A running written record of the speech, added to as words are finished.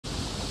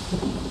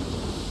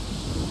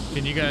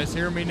Can you guys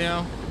hear me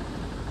now?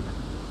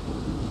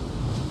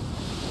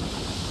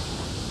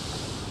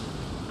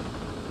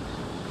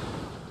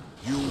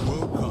 You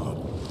woke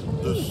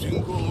up, the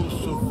single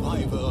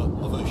survivor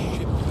of a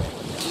shipwreck.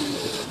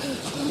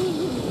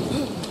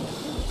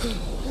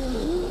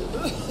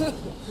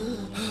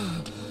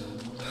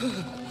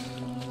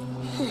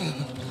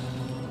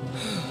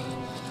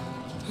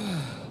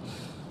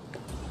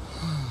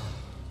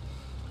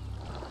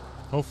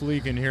 Hopefully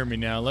you can hear me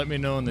now. Let me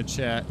know in the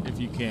chat if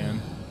you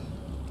can.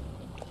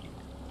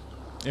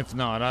 If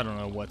not, I don't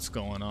know what's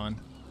going on.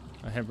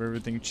 I have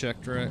everything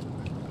checked right.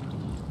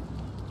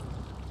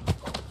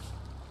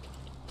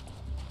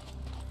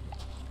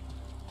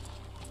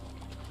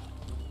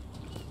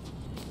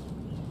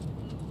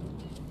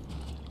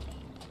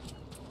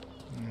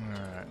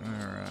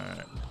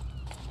 Alright.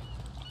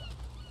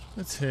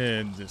 Let's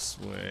head this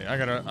way.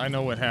 I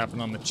know what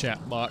happened on the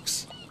chat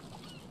box.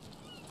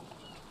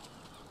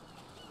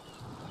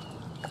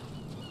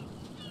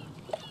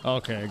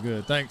 Okay,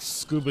 good. Thanks,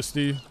 Scuba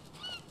Steve.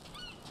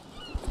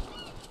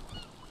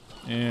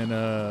 And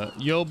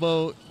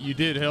Yobo, you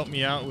did help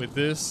me out with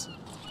this,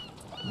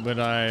 but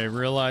I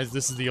realized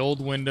this is the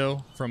old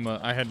window from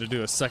I had to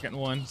do a second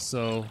one,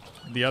 so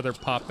the other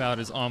pop-out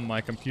is on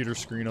my computer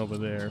screen over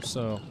there,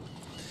 so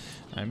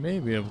I may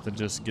be able to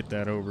just get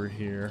that over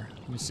here.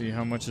 Let me see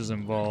how much is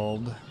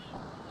involved.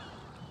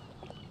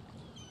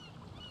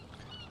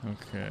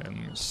 Okay, let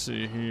me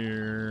see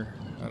here.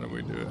 How do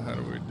we do it? How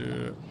do we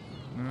do it?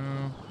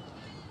 No.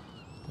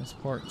 That's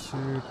part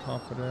 2.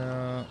 Pop it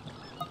out.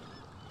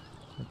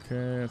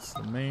 Okay, that's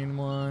the main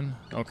one.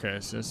 Okay,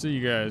 so I see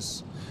you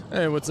guys.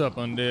 Hey, what's up,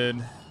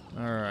 Undead?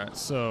 Alright,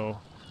 so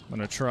I'm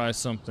gonna try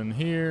something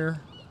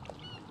here.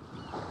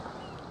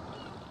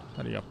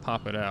 How do you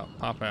pop it out?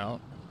 Pop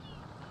out.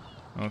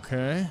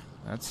 Okay,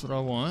 that's what I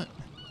want.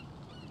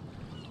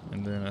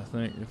 And then I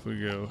think if we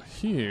go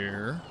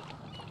here,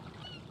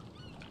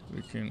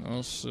 we can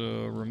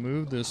also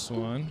remove this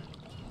one.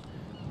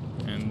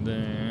 And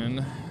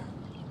then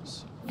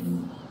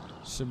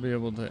should be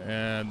able to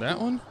add that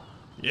one.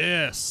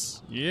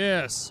 Yes,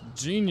 yes,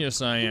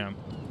 genius I am.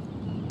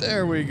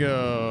 There we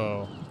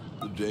go.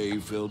 The day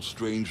felt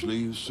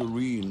strangely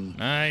serene.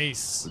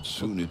 Nice. But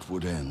soon it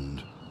would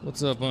end.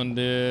 What's up,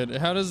 Undead?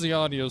 How does the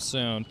audio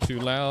sound? Too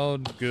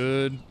loud?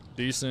 Good?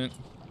 Decent?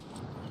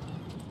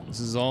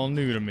 This is all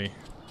new to me.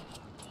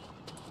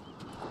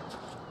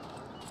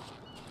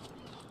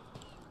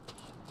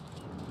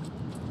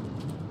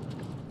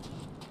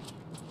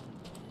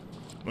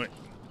 Wait.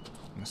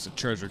 That's a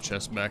treasure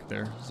chest back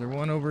there. Is there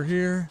one over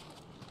here?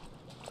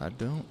 I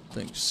don't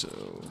think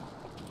so.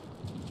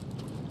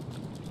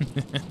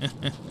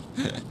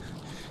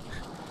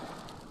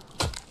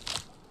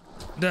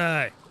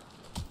 Die!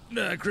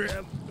 Die,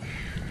 crab!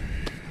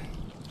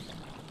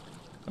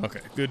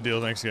 Okay, good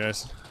deal. Thanks,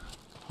 guys.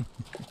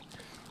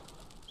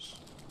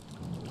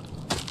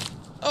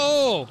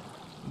 Oh!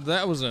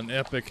 That was an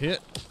epic hit.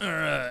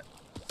 Alright.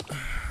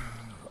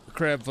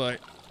 Crab fight.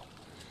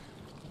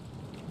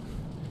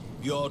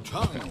 Your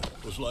tongue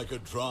was like a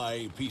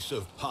dry piece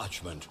of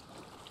parchment.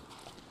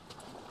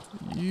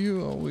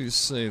 You always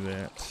say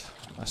that.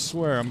 I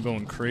swear I'm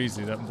going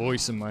crazy, that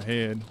voice in my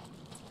head.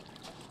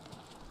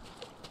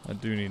 I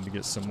do need to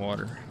get some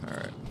water.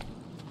 Alright.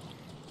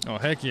 Oh,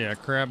 heck yeah,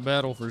 crab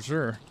battle for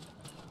sure.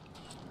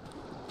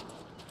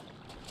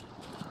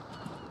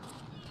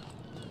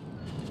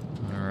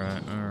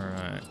 Alright,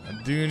 alright.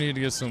 I do need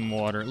to get some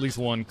water, at least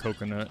one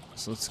coconut.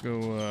 So let's go,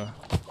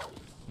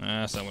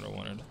 nah, that's not what I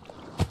wanted.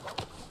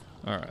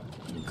 Alright.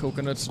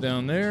 Coconuts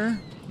down there?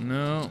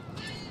 No.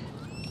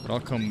 But I'll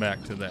come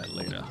back to that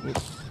later.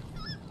 Whoops.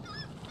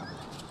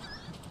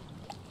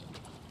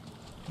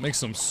 Make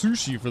some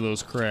sushi for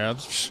those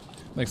crabs.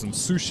 Make some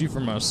sushi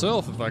for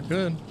myself if I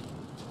could.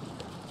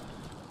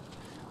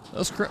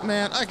 Those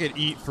man, I could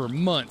eat for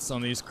months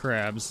on these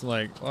crabs.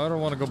 Like, well, I don't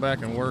want to go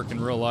back and work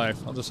in real life.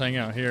 I'll just hang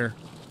out here.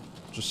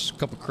 Just a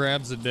couple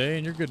crabs a day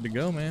and you're good to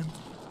go, man.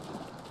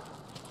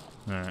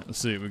 Alright, let's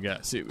see what we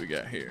got. See what we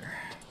got here.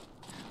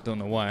 Don't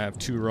know why I have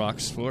 2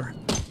 rocks for.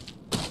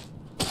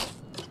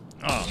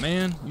 Oh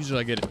man, usually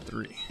I get it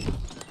 3.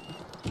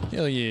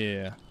 Hell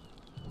yeah.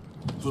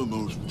 The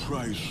most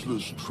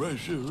priceless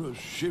treasure a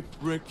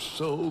shipwrecked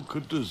soul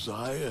could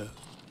desire.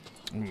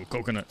 Ooh,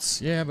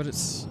 coconuts. Yeah, but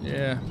it's,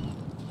 yeah.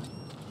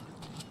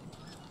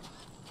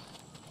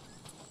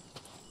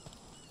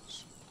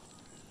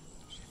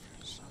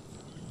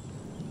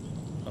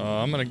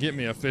 I'm gonna get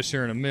me a fish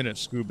here in a minute,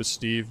 Scuba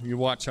Steve. You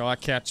watch how I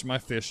catch my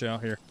fish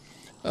out here.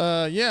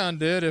 Yeah,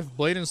 Undead, if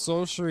Blade and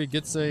Sorcery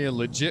gets a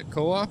legit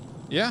co-op,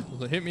 yeah,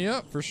 hit me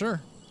up for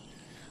sure.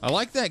 I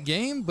like that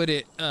game, but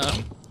it,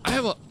 I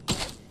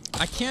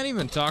can't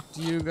even talk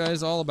to you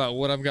guys all about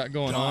what I've got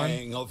going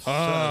Dying on. of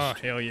Oh,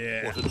 thirst. hell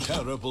yeah. What a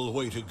terrible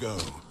way to go.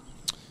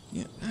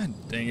 Yeah, God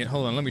dang it.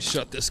 Hold on, let me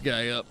shut this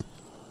guy up.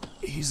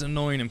 He's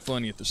annoying and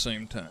funny at the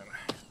same time.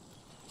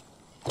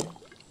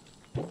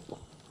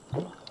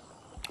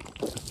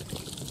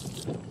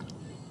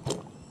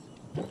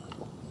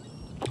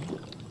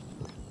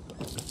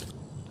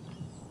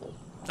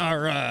 All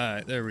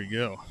right, there we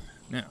go.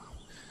 Now,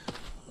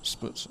 let's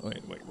put some,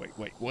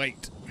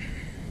 wait.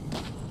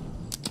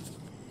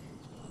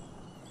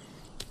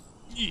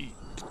 Yeah,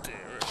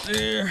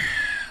 there.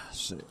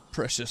 See,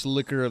 precious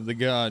liquor of the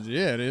gods.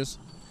 Yeah, it is.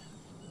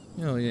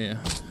 Oh yeah.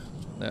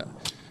 Now,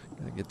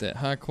 gotta get that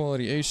high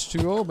quality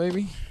H2O,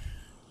 baby.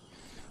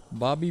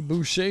 Bobby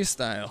Boucher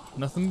style.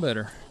 Nothing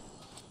better.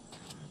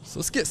 So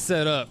let's get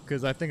set up,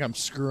 because I think I'm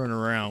screwing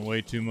around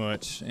way too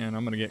much, and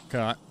I'm gonna get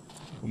caught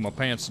with my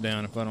pants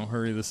down if I don't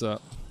hurry this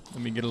up.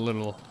 Let me get a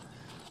little.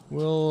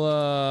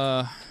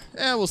 We'll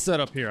set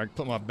up here. I can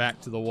put my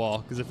back to the wall,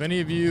 because if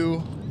any of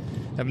you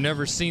have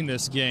never seen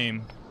this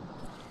game,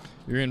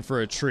 you're in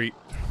for a treat.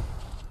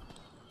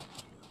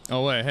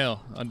 Oh wait,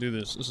 hell, I'll do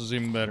this. This is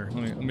even better.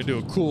 Let me do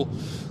a cool.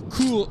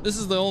 This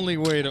is the only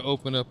way to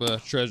open up a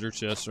treasure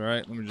chest, all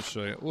right? Let me just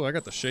show you. Oh, I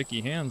got the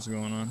shaky hands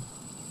going on.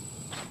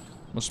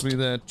 Must be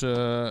that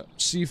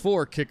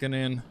C4 kicking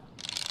in.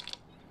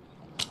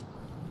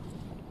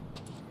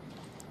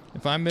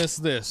 If I miss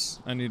this,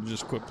 I need to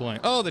just quit playing.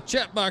 Oh, the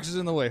chat box is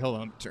in the way. Hold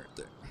on, let me turn it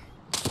there.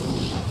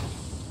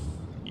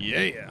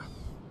 Yeah.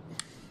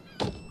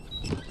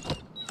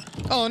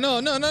 Oh, no.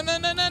 Less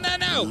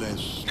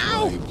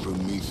by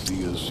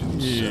Prometheus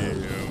himself.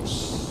 Yeah,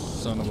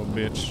 son of a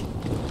bitch.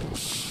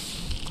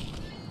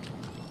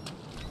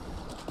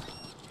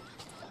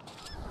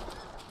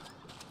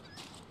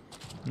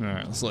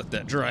 Alright, let's let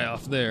that dry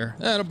off there.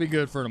 That'll be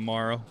good for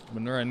tomorrow,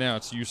 but right now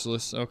it's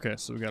useless. Okay,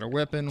 so we got a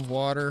weapon,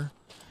 water.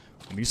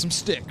 We need some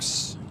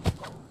sticks.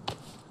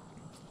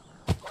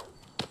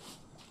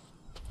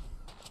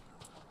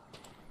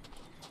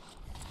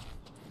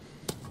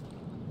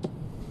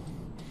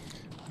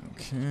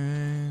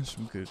 Okay,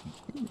 some good.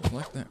 Ooh, I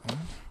like that one.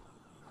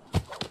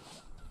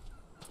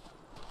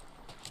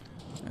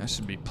 That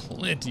should be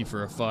plenty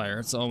for a fire.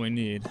 That's all we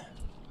need.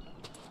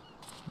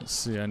 Let's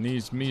see, I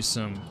need me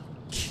some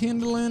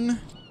kindling.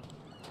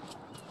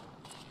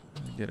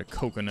 Get a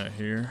coconut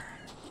here.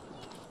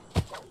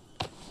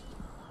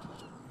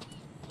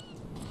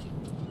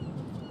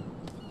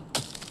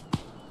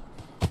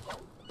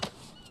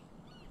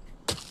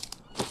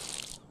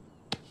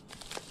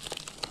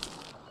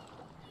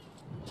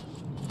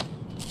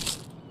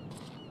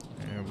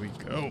 There we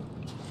go.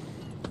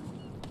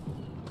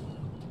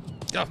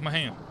 Get off my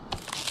hand.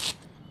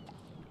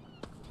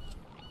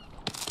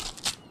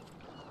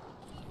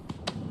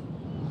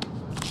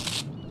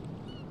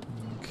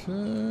 Okay.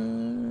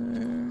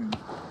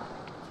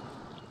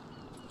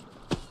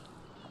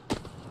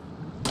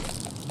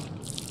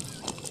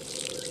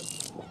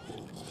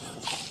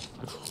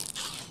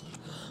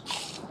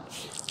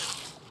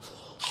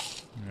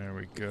 There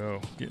we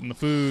go. Getting the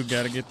food.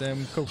 Gotta get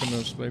them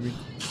coconuts, baby.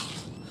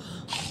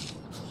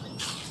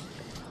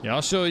 Yeah,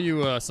 I'll show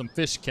you some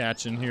fish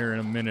catching here in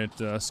a minute,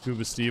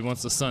 Scuba Steve,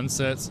 once the sun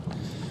sets.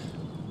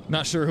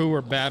 Not sure who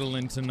we're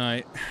battling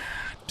tonight.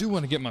 Do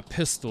want to get my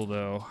pistol,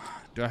 though.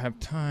 Do I have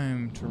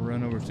time to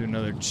run over to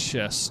another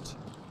chest?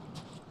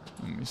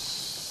 Let me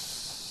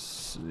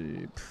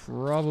see.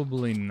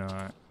 Probably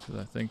not, because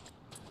I think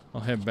I'll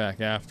head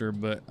back after,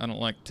 but I don't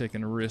like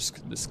taking a risk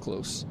this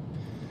close.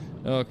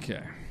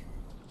 Okay.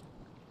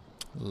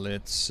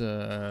 Let's,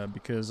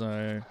 because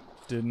I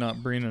did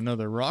not bring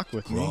another rock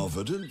with me.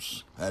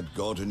 Providence had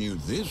gotten you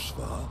this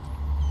far.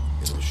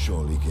 It'll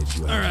surely get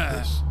you out of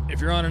this.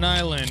 If you're on an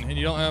island and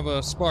you don't have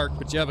a spark,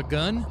 but you have a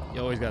gun,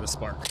 you always got a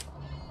spark.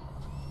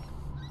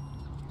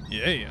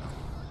 Yeah.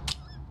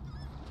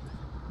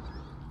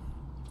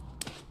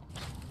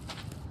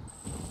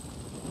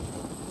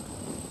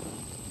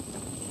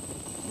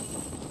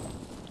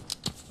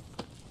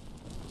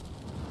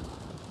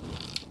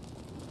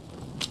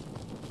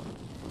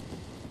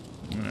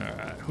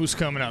 Alright, who's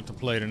coming out to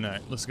play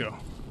tonight? Let's go.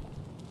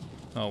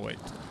 Oh, wait.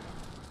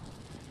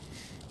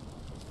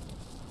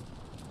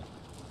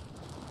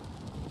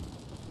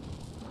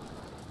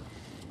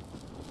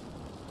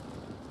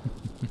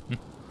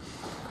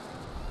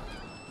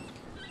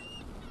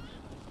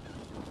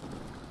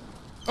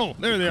 Oh,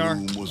 there they are.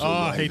 Oh,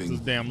 I hate those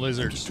damn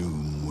lizards.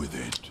 Doom with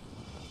it.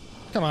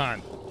 Come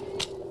on.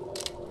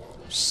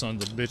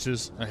 Sons of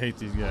bitches. I hate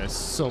these guys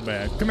so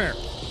bad. Come here.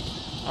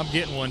 I'm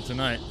getting one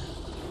tonight.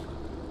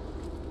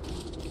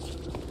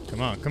 Come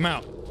on, come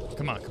out.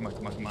 Come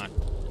on.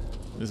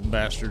 This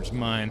bastard's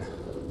mine.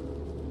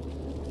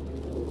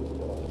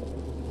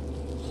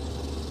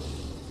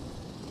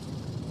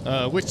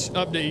 Which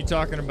update are you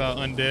talking about,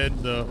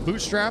 Undead? The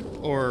Bootstrap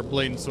or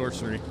Blade and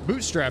Sorcery?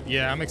 Bootstrap,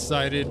 yeah, I'm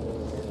excited.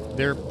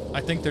 I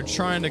think they're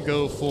trying to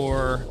go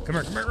for... Come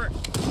here.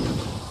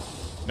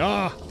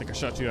 Ah, I think I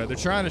shot you. They're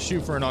trying to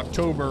shoot for an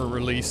October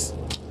release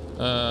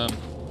for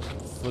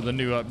the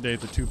new update,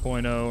 the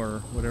 2.0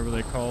 or whatever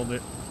they called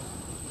it.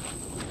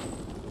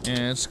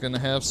 And it's going to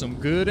have some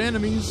good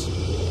enemies.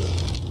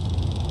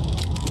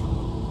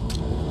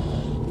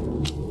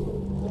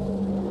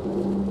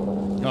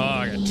 Oh,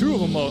 I got two of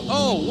them.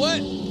 Oh,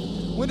 what?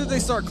 When did they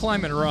start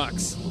climbing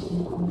rocks?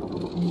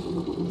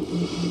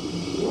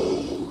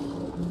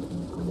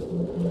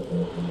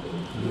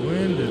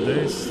 When did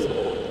they...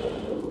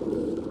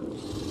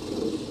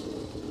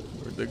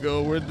 Where'd they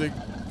go? Where'd they...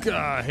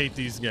 God, I hate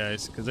these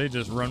guys, because they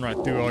just run right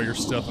through all your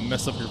stuff and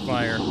mess up your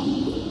fire.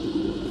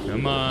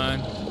 Come on.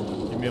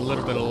 Give me a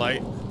little bit of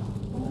light.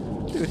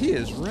 Dude, he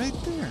is right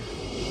there.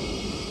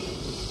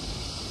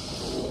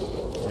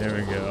 There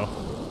we go.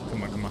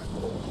 Come on, come on.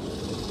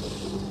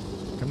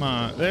 Come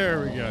on.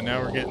 There we go.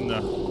 Now we're getting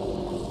the...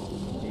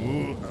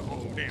 Ooh,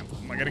 oh, damn.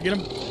 Am I gonna get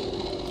him?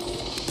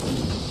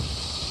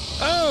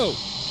 Oh!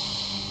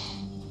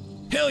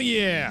 Hell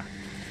yeah!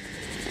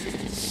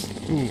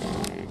 Ooh.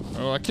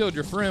 Oh, I killed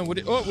your friend.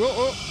 What? Oh, whoa,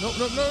 oh! No,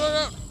 no, no, no,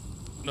 no!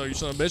 No, you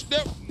son of a bitch!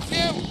 No,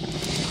 no!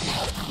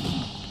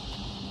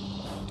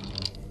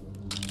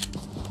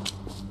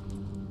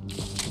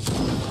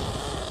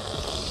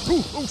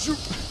 Ooh, oh shoot!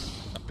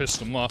 I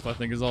pissed him off. I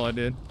think is all I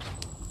did.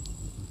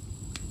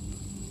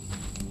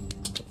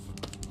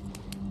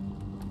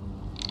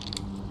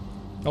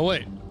 Oh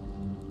wait.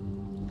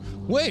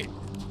 Wait!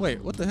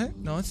 Wait! What the heck?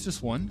 No, it's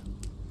just one.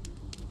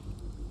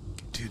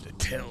 Dude, the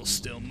tail's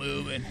still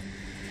moving.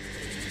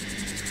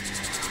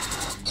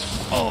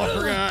 Oh, I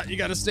forgot. You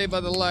gotta stay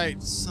by the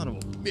light. Son of a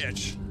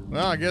bitch.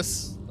 Well, I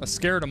guess I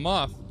scared him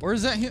off. Or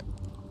is that him?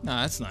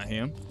 Nah, that's not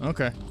him.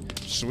 Okay.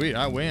 Sweet,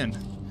 I win.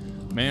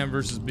 Man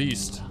versus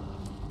beast.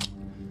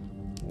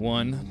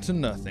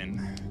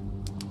 1-0.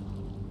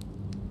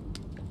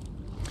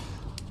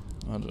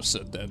 I'll just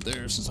set that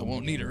there since I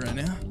won't need it right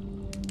now.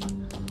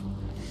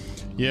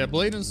 Yeah,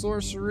 Blade and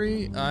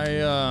Sorcery,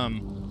 I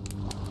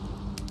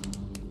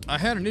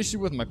had an issue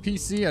with my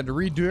PC. I had to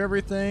redo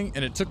everything,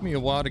 and it took me a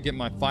while to get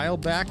my file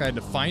back. I had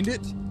to find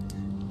it,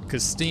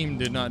 because Steam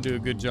did not do a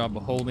good job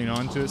of holding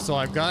on to it. So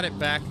I've got it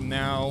back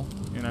now,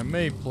 and I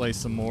may play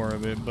some more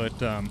of it, but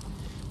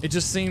it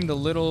just seemed a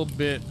little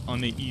bit on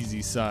the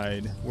easy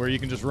side, where you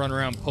can just run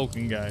around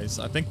poking guys.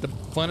 I think the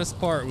funnest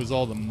part was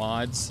all the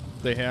mods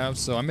they have,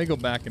 so I may go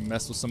back and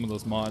mess with some of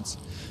those mods,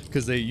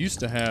 because they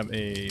used to have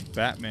a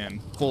Batman,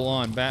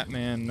 full-on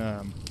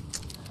Batman,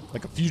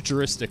 like a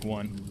futuristic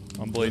one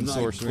on Blade and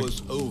Sorcery. The night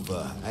was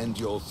over, and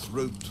your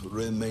throat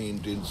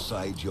remained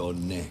inside your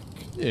neck.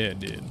 Yeah, it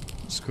did.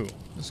 It's cool.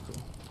 It's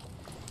cool.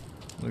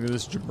 Look at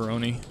this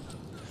jabroni.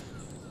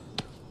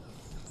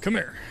 Come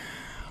here.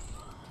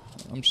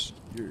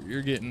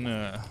 You're getting,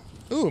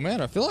 Ooh,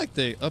 man, I feel like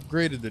they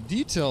upgraded the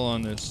detail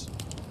on this.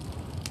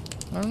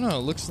 I don't know,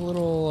 it looks a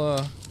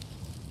little,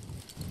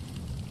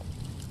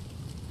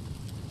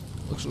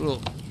 looks a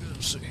little,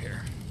 let's see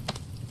here.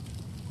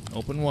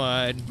 Open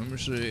wide, let me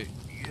see.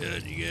 You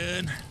good, you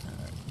good?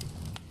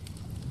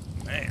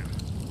 Man.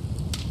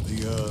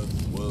 The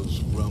earth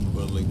was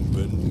rumbling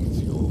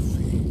beneath your feet.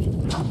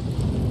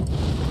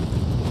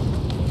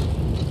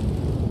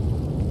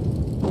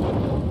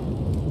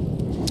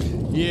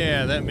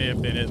 Yeah, that may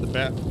have been it. The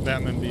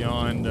Batman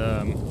Beyond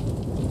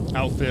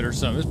outfit or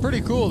something. It's pretty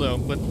cool though,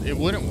 but it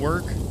wouldn't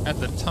work at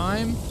the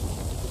time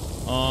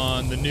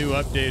on the new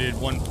updated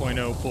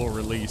 1.0 full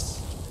release.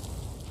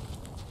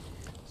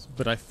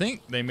 But I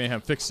think they may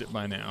have fixed it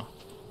by now.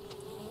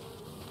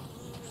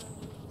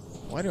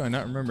 Why do I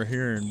not remember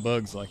hearing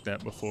bugs like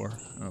that before?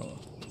 Oh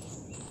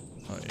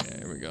yeah,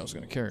 here we go. I was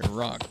gonna carry a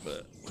rock,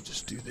 but we'll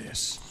just do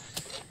this.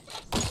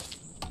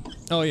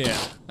 Oh yeah,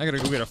 I gotta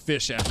go get a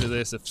fish after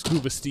this if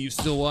Scuba Steve's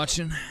still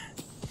watching.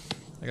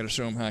 I gotta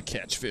show him how to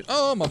catch fish.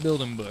 Oh, my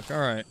building book.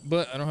 Alright,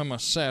 but I don't have my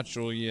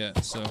satchel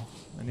yet, so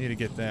I need to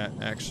get that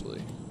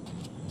actually.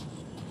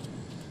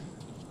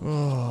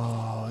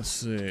 Oh, let's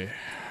see.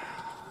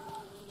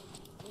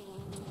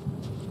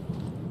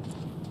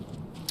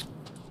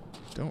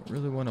 Don't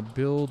really want to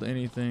build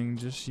anything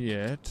just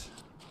yet.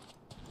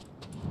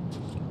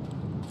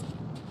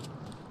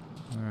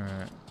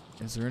 Alright.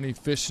 Is there any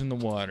fish in the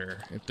water?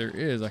 If there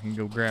is, I can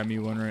go grab me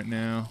one right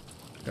now.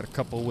 Got a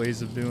couple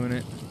ways of doing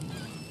it.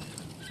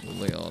 We'll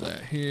lay all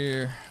that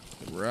here.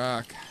 The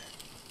rock.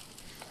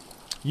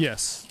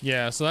 Yes.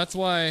 Yeah, so that's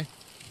why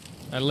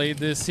I laid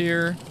this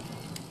here.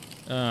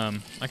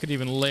 I could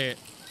even lay it.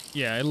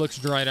 Yeah, it looks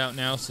dried out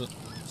now, so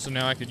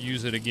now I could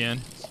use it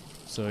again.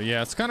 So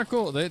yeah, it's kind of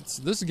cool.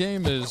 This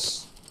game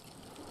is,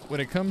 when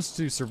it comes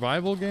to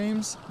survival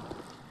games,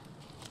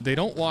 they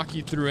don't walk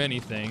you through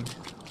anything.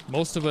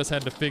 Most of us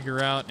had to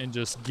figure out and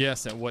just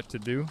guess at what to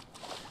do,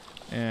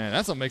 and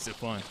that's what makes it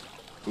fun.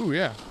 Ooh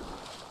yeah,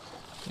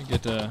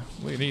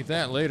 we can eat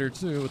that later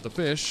too with the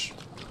fish.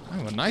 I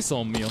have a nice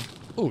old meal.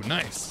 Ooh,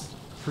 nice.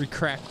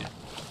 Pre-cracked it.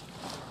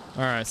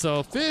 All right,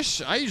 so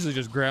fish, I usually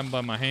just grab them by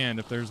my hand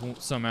if there's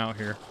some out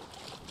here.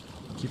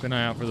 Keep an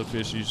eye out for the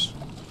fishies.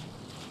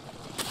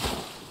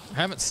 I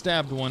haven't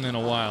stabbed one in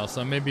a while,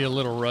 so I may be a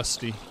little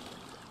rusty.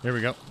 There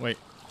we go. Wait,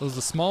 those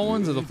the small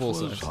ones or the full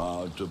size? It was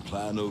hard to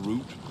plan a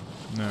route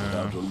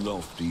without a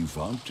lofty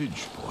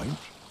vantage point.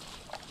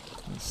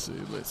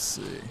 Let's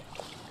see.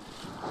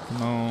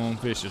 Come on,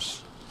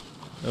 fishes.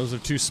 Those are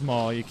too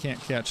small. You can't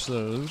catch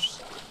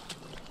those.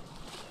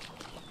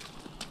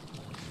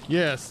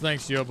 Yes,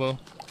 thanks, Yobo.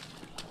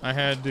 I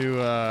had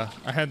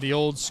the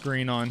old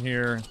screen on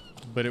here,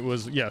 but it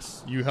was,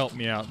 yes, you helped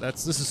me out.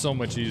 This is so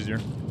much easier.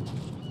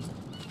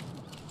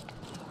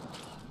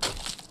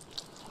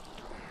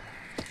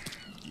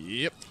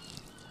 Yep.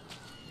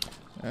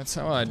 That's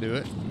how I do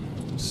it.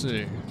 Let's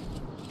see.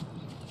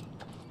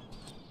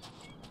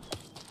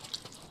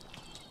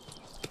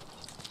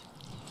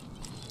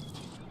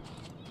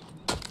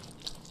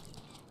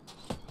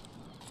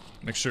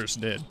 Make sure it's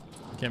dead.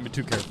 Can't be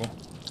too careful.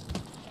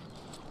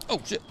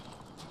 Oh, shit.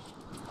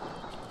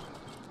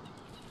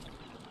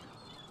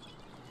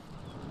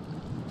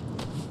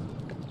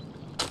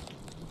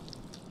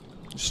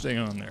 Just stay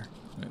on there.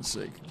 Let's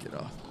see, get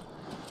off.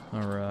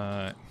 All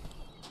right.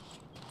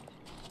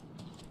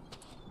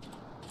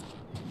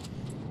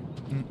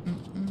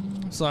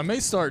 So I may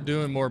start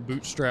doing more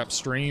Bootstrap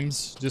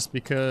streams just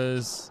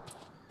because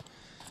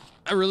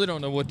I really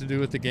don't know what to do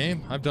with the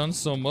game. I've done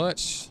so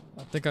much.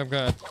 I think I've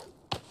got,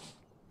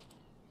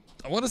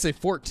 I want to say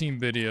 14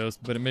 videos,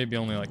 but it may be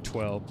only like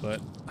 12,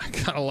 but I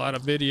got a lot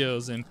of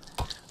videos and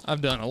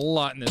I've done a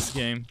lot in this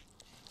game.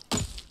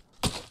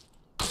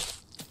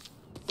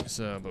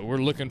 So, but we're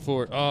looking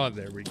for it. Oh,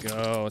 there we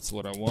go. That's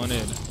what I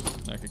wanted.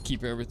 I could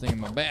keep everything in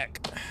my back.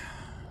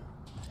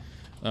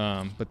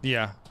 But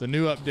yeah, the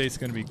new update's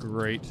gonna be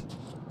great.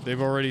 They've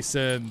already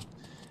said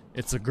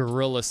it's a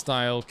gorilla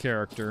style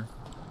character.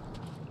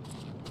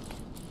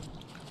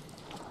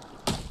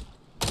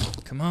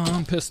 Come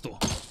on, pistol.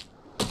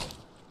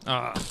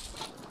 Ah.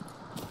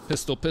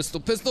 Pistol, pistol,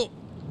 pistol.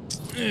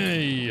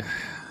 Hey.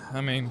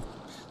 I mean,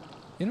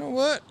 you know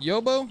what,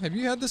 Yobo? Have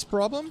you had this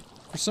problem?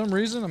 For some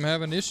reason, I'm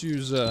having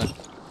issues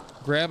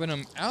grabbing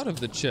them out of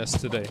the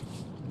chest today.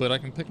 But I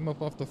can pick them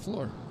up off the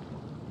floor.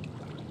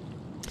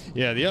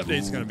 Yeah, the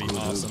update's gonna be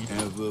awesome.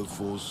 Have ever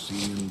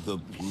foreseen the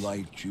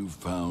plight you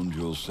found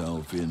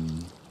yourself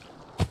in?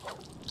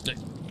 Hey,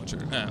 watch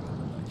your,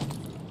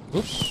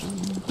 oops.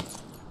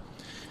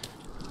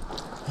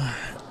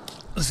 Alright,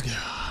 let's go.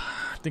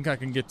 I think I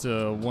can get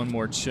to one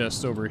more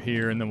chest over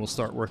here, and then we'll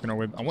start working our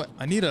way.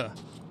 I need a.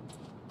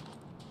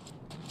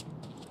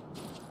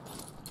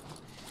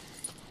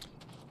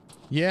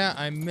 Yeah,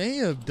 I may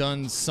have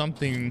done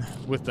something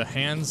with the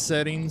hand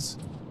settings.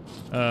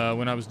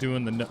 When I was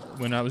doing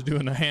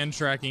the hand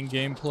tracking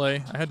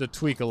gameplay, I had to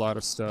tweak a lot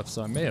of stuff,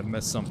 so I may have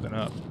messed something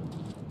up.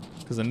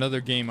 Because another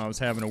game I was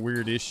having a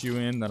weird issue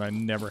in that I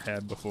never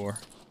had before.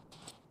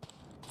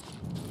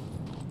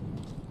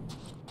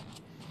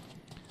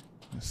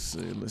 Let's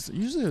see.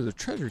 Usually there's a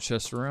treasure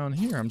chest around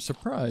here. I'm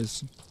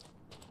surprised.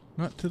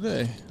 Not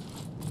today.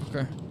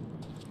 Okay.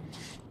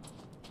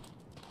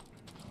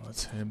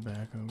 Let's head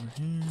back over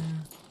here.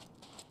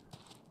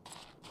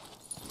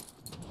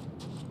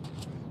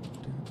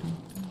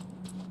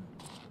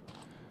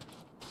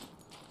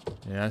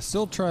 Yeah, I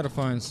still try to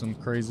find some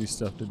crazy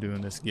stuff to do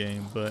in this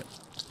game, but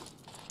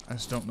I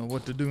just don't know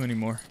what to do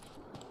anymore.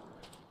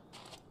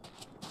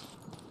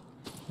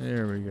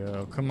 There we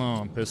go. Come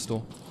on,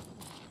 pistol.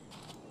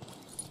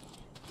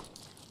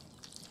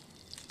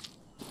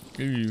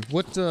 Ooh,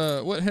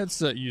 what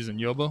headset you using,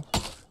 Yobo?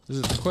 Is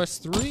it the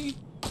Quest 3?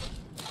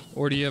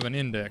 Or do you have an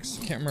index?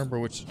 Can't remember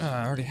which.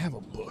 I already have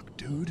a book,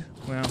 dude.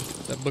 Well,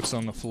 that book's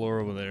on the floor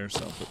over there,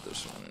 so I'll put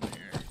this one in here.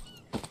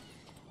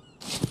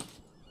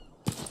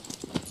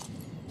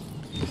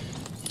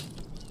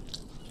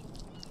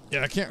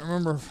 Yeah, I can't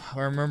remember if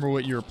I remember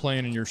what you were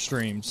playing in your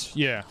streams.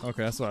 Yeah,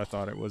 okay, that's what I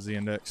thought it was, the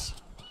index.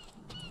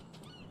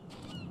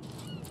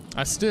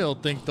 I still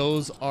think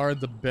those are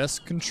the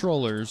best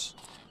controllers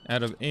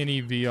out of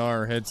any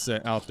VR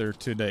headset out there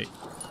to date.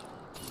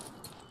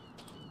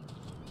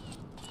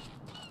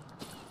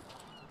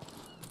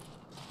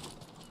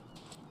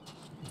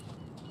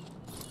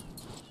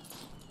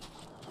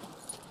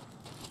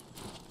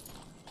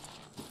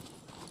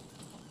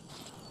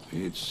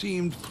 It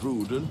seemed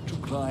prudent to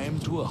climb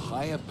to a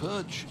higher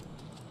perch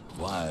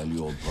while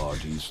your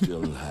party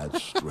still had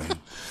strength.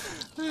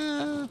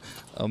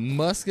 A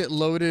musket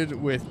loaded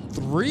with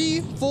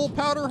 3 full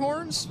powder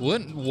horns?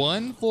 Wouldn't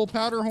 1 full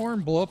powder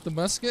horn blow up the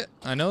musket?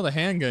 I know the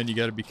handgun, you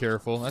gotta be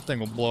careful. That thing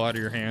will blow out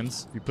of your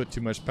hands if you put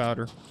too much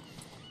powder.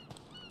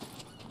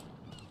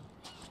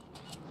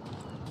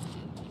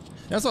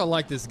 That's why I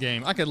like this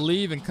game. I could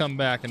leave and come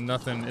back and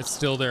nothing, it's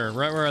still there,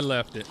 right where I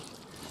left it.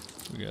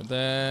 We got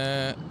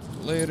that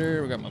for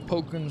later. We got my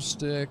poking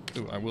stick.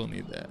 Ooh, I will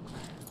need that.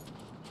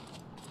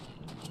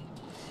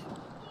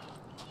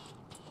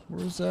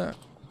 Where is that?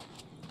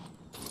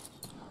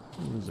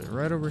 Where is it?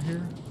 Right over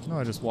here? No,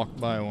 I just walked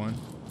by one.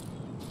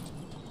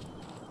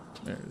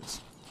 There it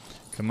is.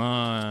 Come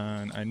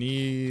on. I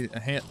need a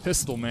hand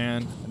pistol,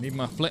 man. I need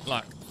my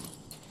flintlock.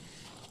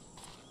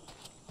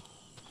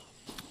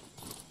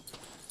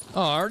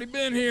 Oh, I already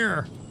been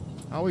here.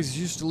 I always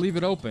used to leave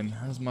it open.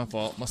 That was my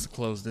fault. Must have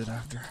closed it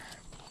after.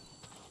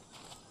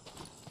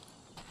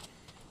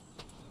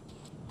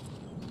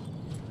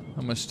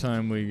 How much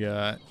time we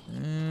got?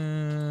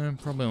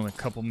 Probably only a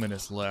couple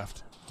minutes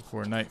left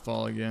before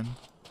nightfall again.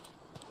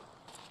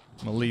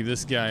 I'm gonna leave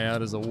this guy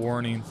out as a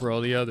warning for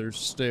all the others.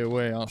 Stay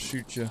away, I'll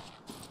shoot you.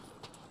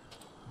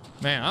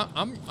 Man,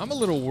 I'm a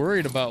little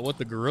worried about what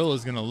the gorilla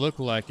is gonna look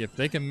like if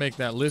they can make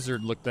that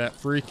lizard look that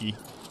freaky.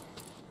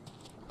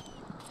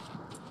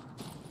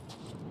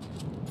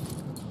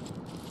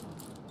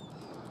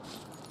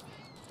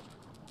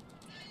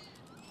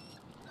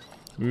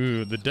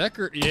 Ooh, the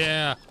Deckard.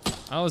 Yeah,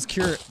 I was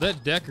curious.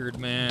 That Deckard,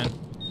 man.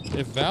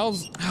 If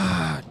Valve's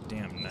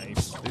damn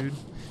nice, dude.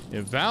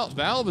 If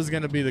Valve is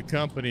gonna be the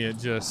company,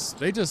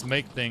 they just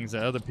make things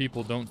that other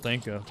people don't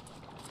think of.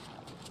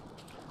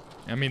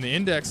 I mean, the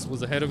Index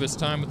was ahead of its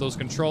time with those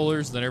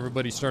controllers. Then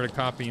everybody started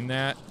copying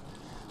that.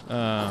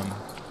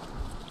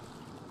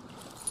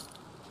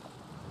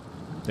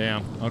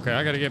 Damn. Okay,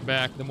 I gotta get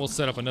back. Then we'll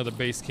set up another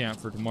base camp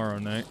for tomorrow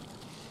night.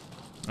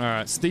 All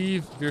right,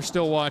 Steve, if you're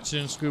still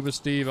watching, Scuba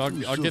Steve, I'll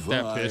get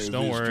that fish.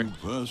 Don't worry.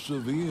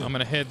 I'm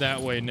gonna head that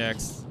way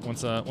next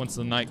once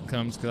the night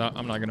comes, because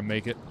I'm not gonna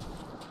make it.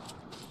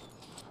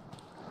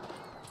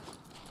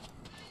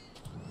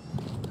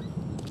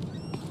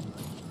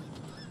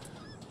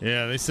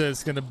 Yeah, they said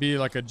it's gonna be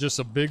like just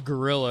a big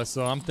gorilla,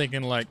 so I'm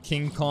thinking like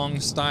King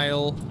Kong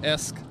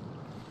style-esque,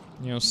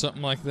 you know,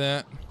 something like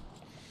that.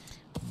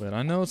 But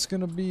I know it's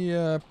gonna be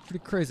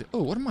pretty crazy.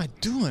 Oh, what am I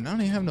doing? I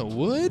don't even have no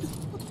wood?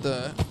 What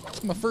the?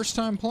 It's my first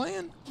time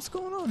playing? What's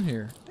going on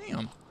here?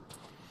 Damn.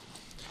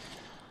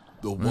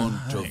 The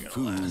want of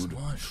food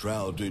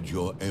shrouded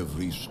your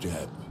every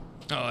step.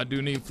 Oh, I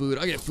do need food.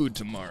 I get food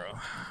tomorrow.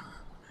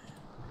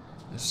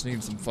 Just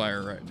need some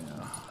fire right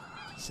now.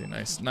 See,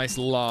 nice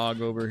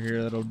log over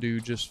here that'll do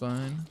just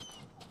fine.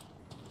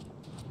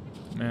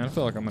 Man, I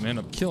feel like I'm gonna end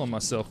up killing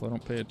myself if I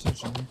don't pay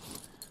attention here.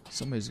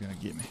 Somebody's gonna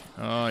get me.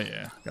 Oh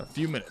yeah, got a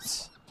few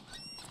minutes.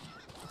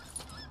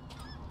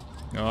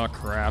 Oh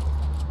crap.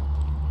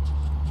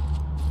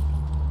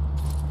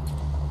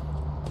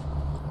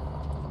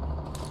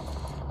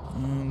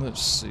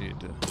 Let's see.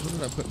 What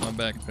did I put in my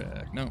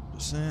backpack? No,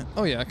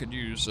 oh yeah, I could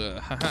use.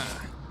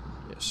 Haha.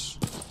 Yes.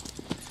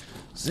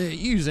 See,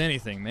 use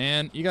anything,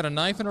 man. You got a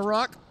knife and a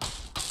rock?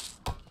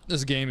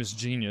 This game is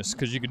genius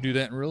because you could do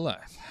that in real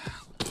life.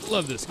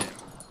 Love this game.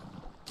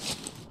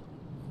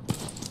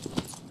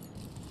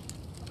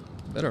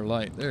 Better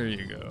light. There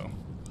you go.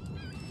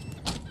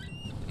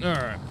 All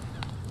right.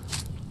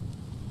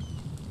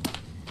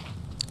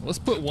 Let's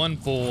put one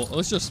full.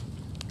 Let's just.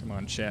 Come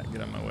on, chat.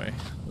 Get out of my way.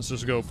 Let's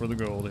just go for the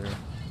gold here.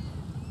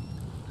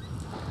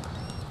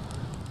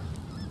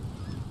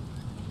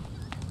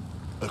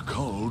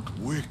 Occult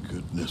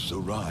wickedness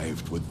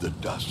arrived with the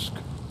dusk.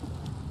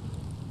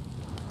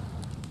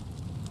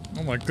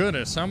 Oh my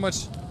goodness, how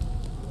much?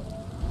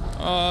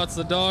 Oh, it's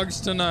the dogs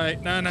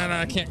tonight. No,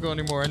 I can't go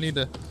anymore. I need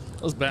to.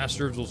 Those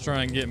bastards will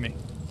try and get me.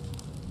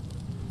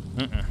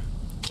 I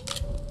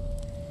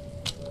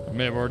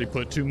may have already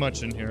put too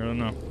much in here. I don't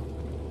know.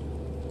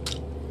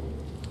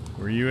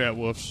 Where you at,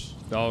 wolves?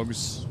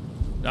 Dogs.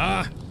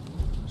 Ah!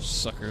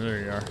 Sucker,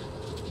 there you are.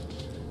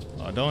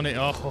 Oh, don't it?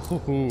 Oh, hoo,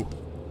 hoo.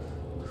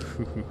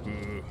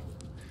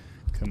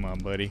 Come on,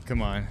 buddy.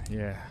 Come on.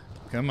 Yeah.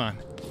 Come on.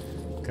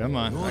 Come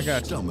on. I got you.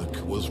 Your stomach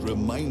was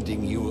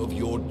reminding you of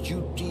your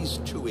duties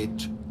to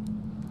it.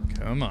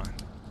 Come on.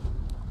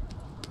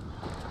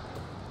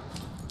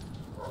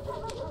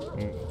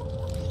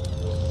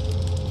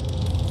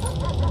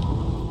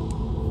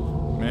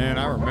 Man,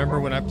 I remember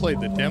when I played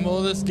the demo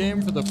of this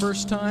game for the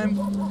first time.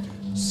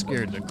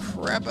 Scared the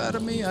crap out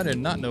of me. I did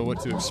not know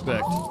what to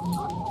expect.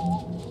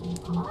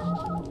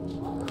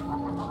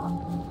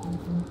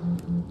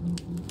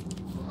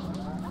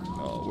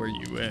 Oh, where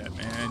you at,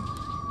 man?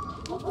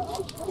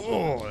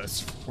 Oh,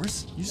 that's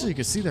where's usually you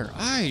can see their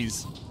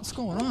eyes. What's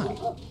going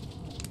on?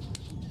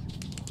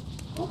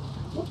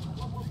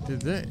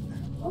 Did they?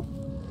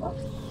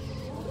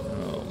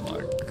 Oh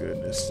my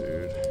goodness,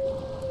 dude.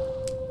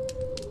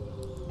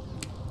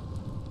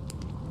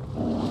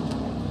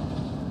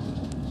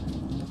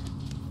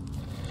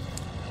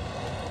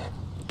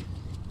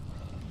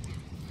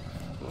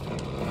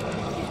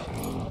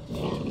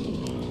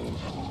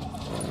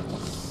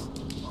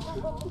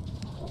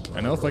 I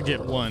know if I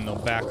get one, they'll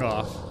back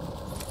off.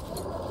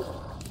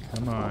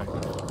 Come on.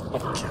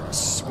 Okay, I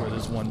swear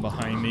there's one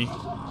behind me.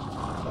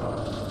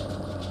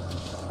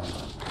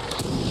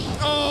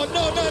 Oh,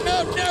 no!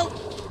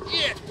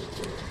 Yeah!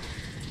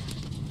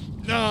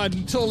 No, I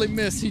totally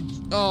missed.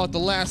 At the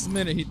last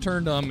minute, he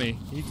turned on me.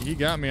 He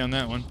got me on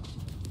that one.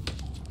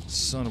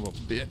 Son of a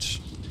bitch.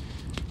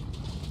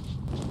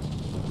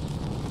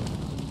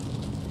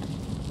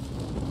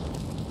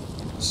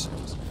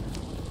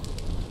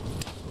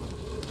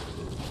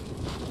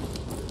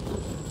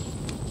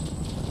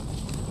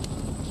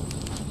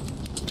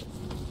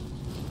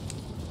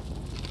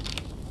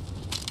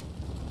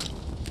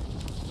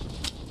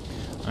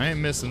 I ain't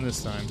missing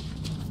this time.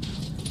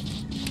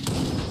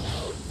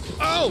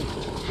 Oh!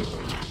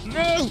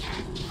 No!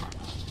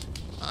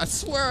 I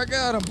swear I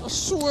got him. I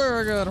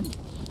swear I got him.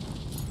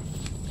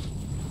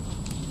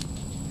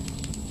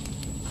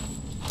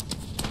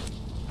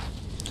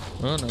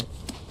 Oh no.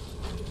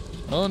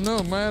 Oh no,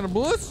 am I out of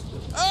bullets?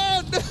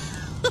 Oh no!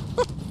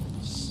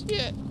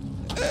 Shit.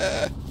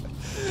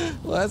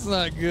 Well, that's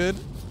not good.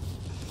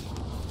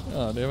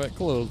 Oh, damn it.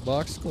 Close.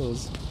 Box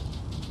closed.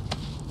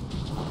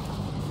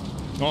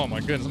 Oh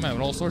my goodness, I'm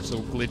having all sorts of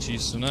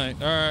glitchies tonight.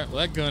 Alright, well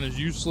that gun is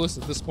useless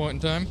at this point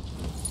in time.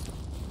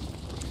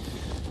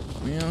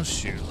 Well,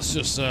 shoot, let's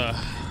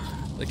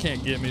They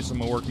can't get me, so I'm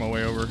gonna work my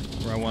way over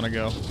where I want to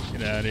go.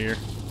 Get out of here.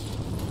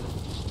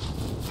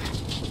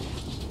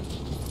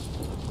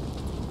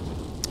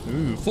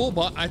 Ooh, full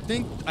bot. I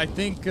think.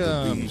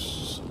 The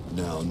beasts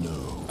now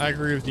know I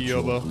agree with you,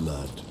 what your Yobo.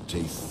 blood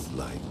tastes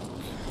like.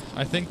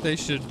 I think they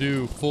should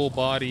do full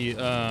body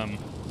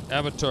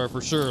avatar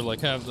for sure. Like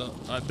have the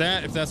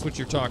that if that's what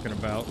you're talking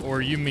about, or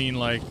you mean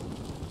like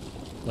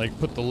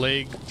put the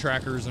leg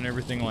trackers and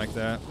everything like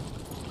that.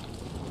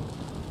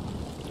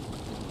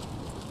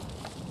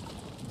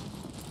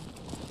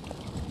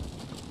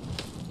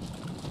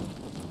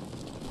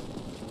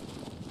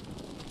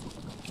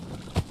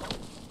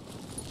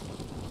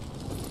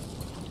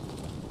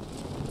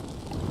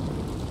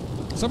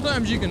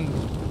 Sometimes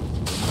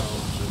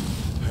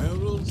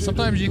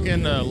you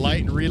can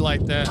light and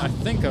relight that. I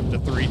think up to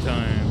 3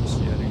 times.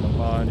 Yeah, adding the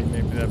body.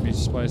 Maybe that'd be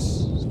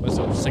spice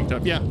up synced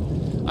up. Yeah,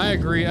 I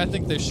agree. I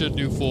think they should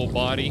do full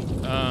body.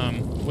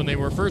 When they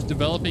were first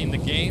developing the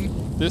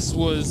game, this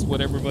was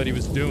what everybody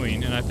was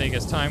doing, and I think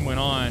as time went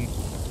on,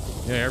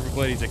 yeah,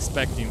 everybody's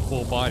expecting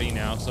full body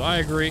now. So I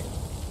agree.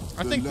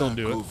 I think they'll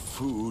do it. The lack of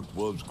food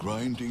was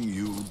grinding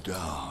you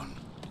down.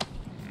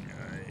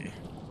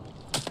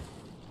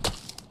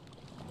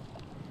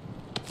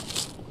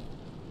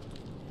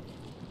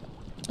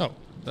 Oh,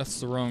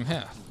 that's the wrong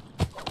half.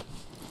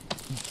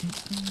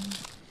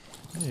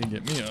 Hey,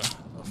 get me a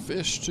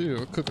fish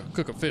too.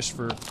 Cook a fish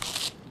for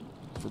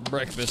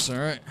breakfast. All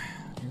right.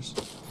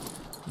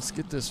 Let's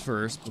get this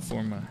first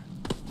before my.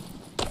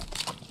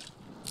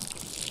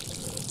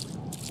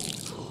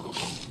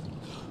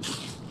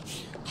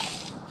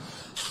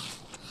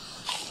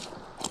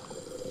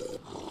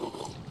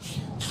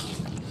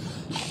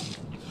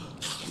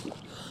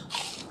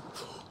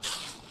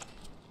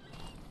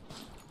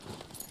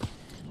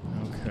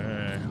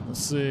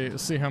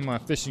 Let's see how my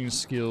fishing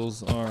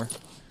skills are.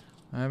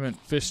 I haven't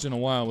fished in a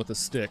while with a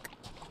stick.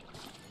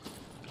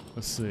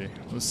 Let's see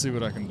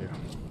what I can do.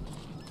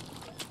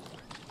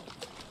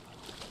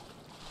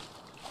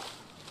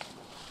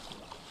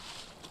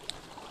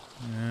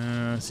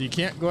 So you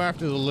can't go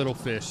after the little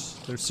fish.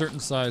 There's certain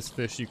size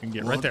fish you can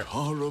get right there.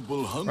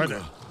 Horrible hunger. Right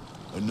there.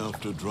 Enough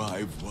to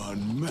drive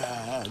one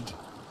mad.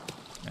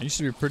 I used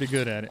to be pretty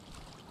good at it.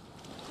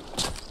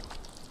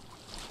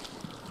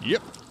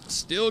 Yep.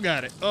 Still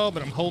got it. Oh,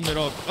 but I'm holding it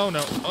up. Oh,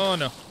 no. Oh,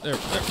 no. There.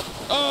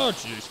 Oh,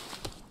 jeez.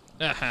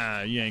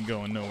 Aha, you ain't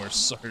going nowhere,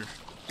 sucker.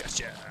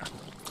 Gotcha.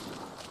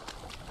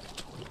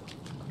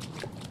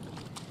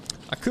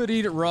 I could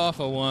eat it raw if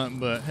I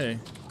want, but hey,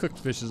 cooked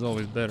fish is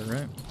always better,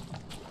 right?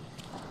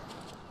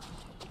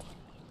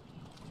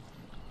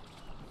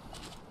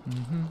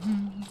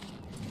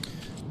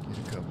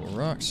 Get a couple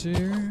rocks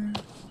here.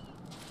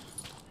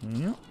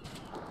 Yep.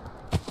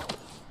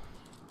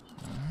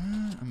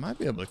 I might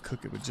be able to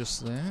cook it with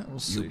just that. We'll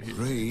see. You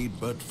prayed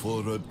but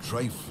for a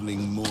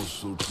trifling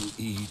morsel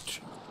to eat.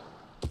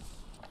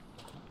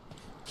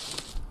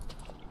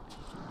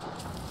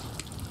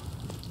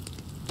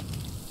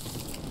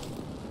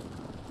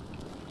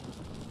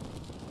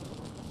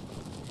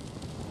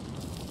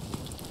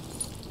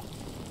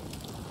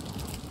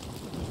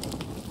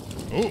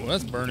 Oh,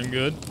 that's burning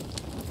good.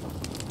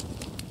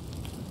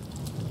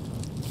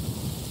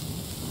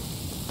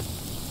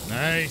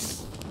 Nice.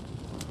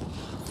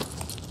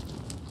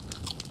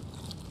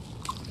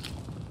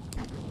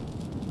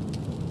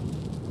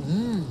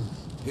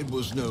 It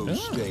was no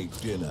steak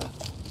dinner,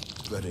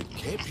 but it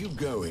kept you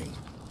going.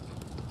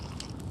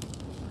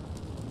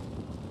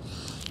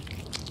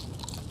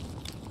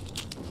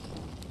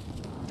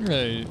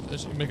 Hey,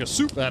 let's make a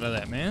soup out of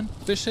that, man.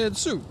 Fish head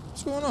soup.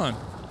 What's going on?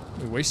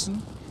 Are we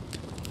wasting?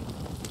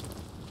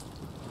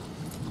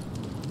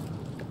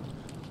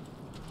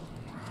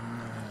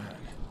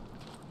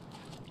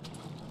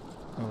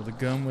 Oh, the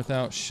gun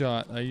without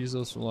shot. I use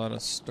those for a lot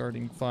of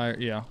starting fire.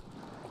 Yeah.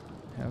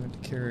 Having to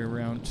carry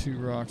around 2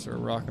 rocks or a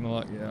rock and a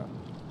lot. Yeah,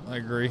 I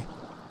agree.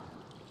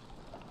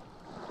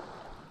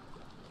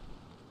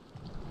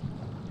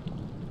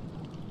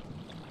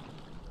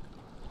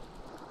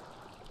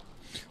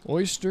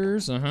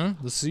 Oysters, the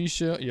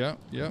seashell, yep.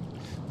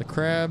 The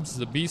crabs,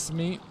 the beast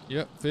meat,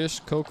 yep. Fish,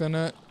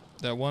 coconut,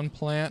 that one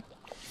plant.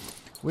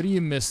 What are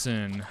you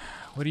missing?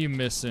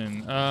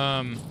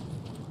 Yeah,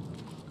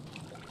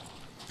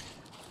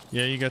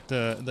 you got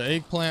the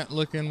eggplant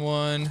looking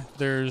one.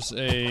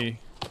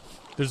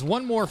 There's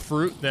one more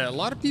fruit that a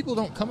lot of people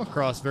don't come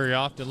across very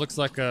often. It looks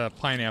like a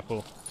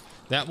pineapple.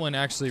 That one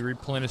actually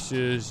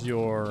replenishes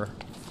your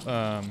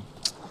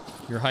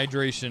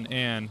hydration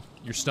and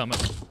your stomach.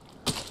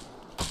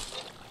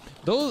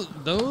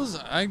 Those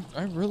I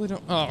really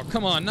don't. Oh,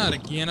 come on, not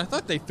again. I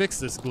thought they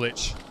fixed this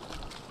glitch.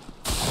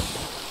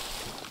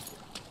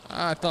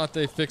 I thought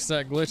they fixed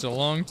that glitch a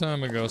long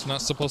time ago. It's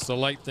not supposed to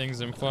light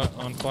things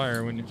on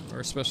fire when or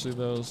especially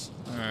those.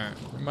 All right,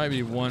 there might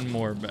be one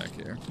more back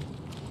here.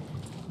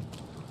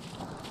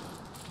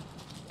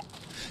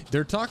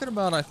 They're talking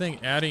about, I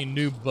think, adding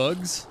new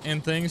bugs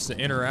and things to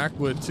interact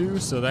with too.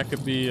 So that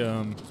could be,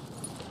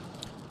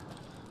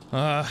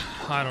 I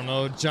don't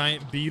know,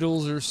 giant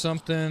beetles or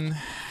something.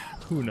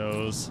 Who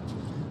knows?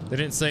 They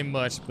didn't say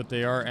much, but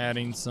they are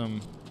adding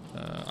some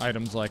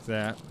items like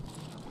that.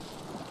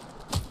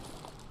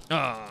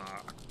 Ah,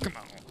 come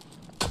on.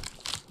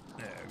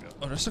 There we go.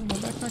 Oh, did I stick my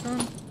backpack on?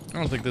 I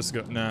don't think this is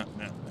good. Nah.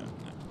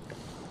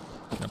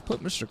 Can I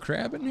put Mr.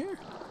 Crab in here?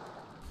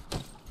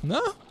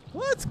 No?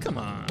 What? Come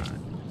on.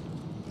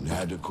 An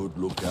adequate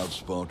lookout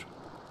spot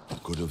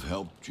could have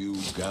helped you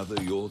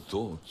gather your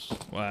thoughts.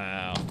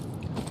 Wow.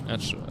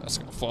 That's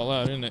gonna fall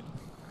out, isn't it?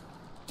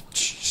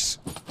 Jeez.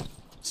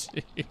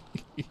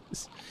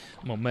 Jeez.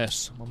 I'm a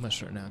mess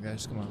right now,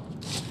 guys. Come on.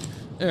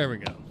 There we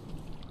go.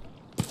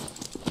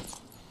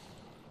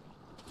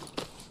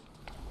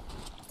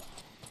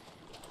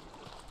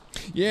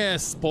 Yeah,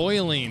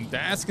 spoiling.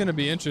 That's gonna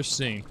be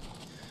interesting.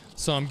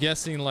 So I'm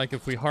guessing, like,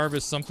 if we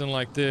harvest something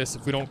like this,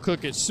 if we don't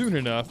cook it soon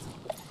enough,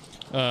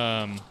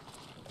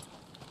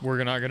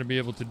 we're not gonna be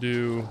able to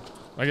do.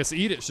 I guess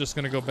eat it's just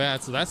gonna go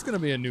bad. So that's gonna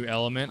be a new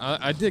element.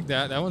 I dig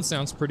that. That one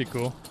sounds pretty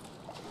cool.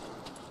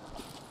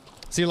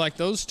 See, like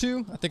those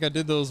two, I think I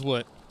did those.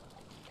 What?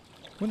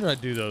 When did I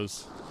do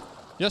those?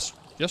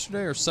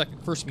 Yesterday or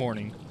first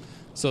morning.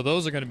 So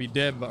those are gonna be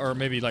dead, or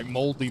maybe like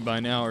moldy by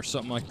now, or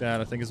something like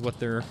that. I think is what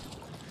they're.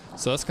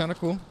 So that's kind of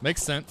cool.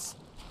 Makes sense.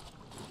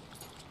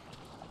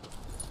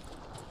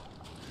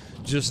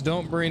 Just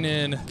don't bring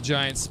in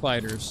giant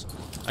spiders.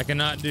 I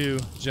cannot do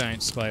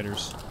giant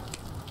spiders.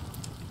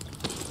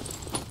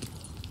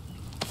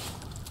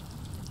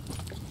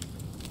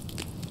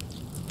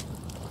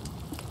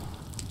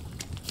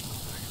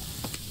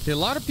 Okay, a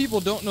lot of people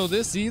don't know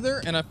this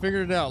either, and I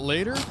figured it out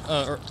later.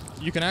 Or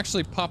you can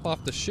actually pop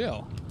off the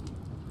shell.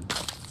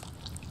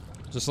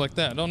 Just like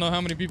that. I don't know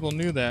how many people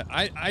knew that.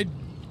 I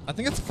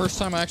think it's the first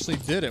time I actually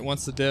did it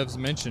once the devs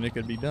mentioned it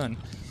could be done.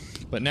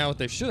 But now what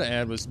they should have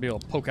added was to be able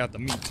to poke out the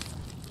meat.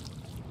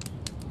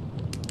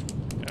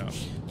 Yeah.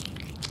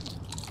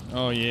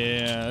 Oh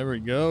yeah, there we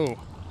go.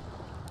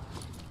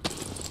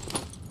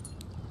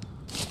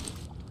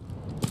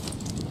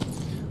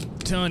 I'm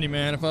telling you,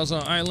 man, if I was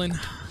on an island,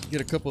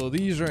 get a couple of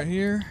these right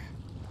here,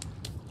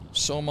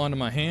 sew them onto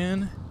my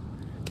hand.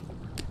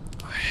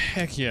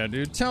 Heck yeah,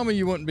 dude. Tell me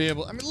you wouldn't be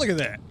able. I mean, look at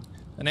that.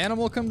 An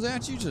animal comes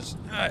at you, just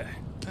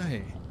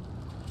hey.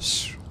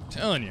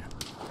 Telling you.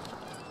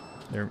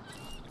 There.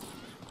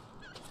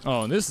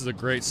 Oh, and this is a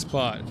great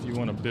spot if you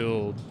want to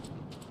build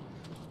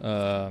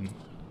a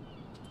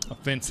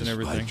fence and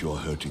everything. Despite your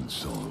hurting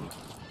soul,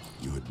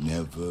 you had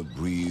never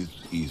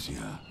breathed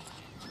easier.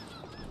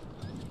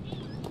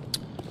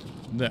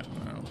 That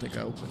one I don't think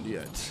I opened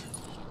yet.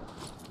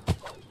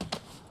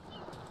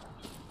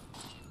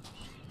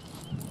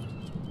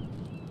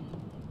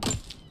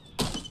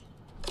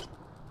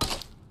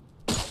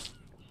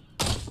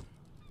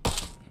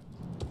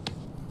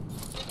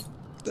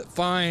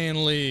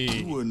 Finally.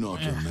 You were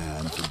not a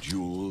man for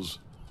jewels,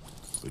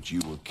 but you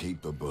were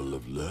capable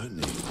of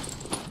learning.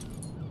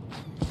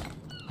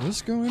 Will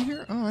this go in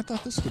here? Oh, I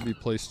thought this could be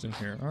placed in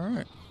here. All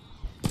right.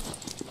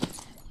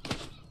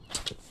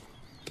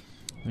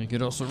 You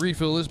could also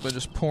refill this by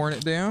just pouring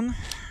it down.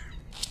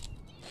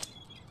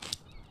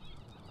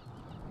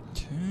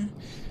 Okay.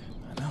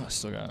 Now I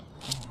still got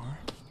more.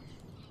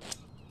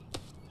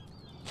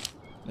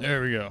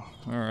 There we go.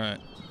 All right.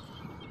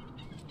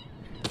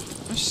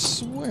 I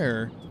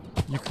swear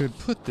you could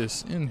put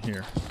this in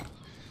here.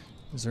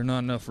 Is there not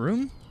enough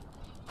room?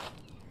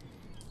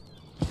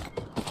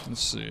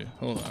 Let's see.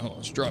 Hold on.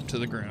 Let's drop to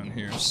the ground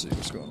here. Let's see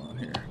what's going on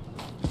here.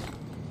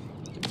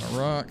 Get my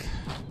rock.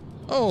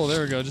 Oh,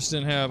 there we go. Just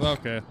didn't have.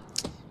 Okay.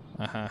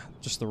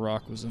 Just the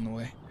rock was in the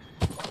way.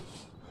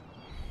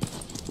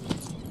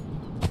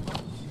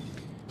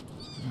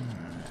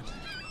 Alright.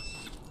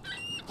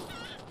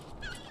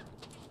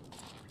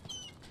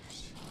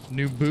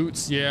 New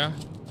boots, yeah.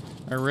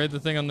 I read the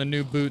thing on the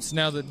new boots.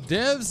 Now, the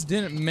devs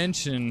didn't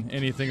mention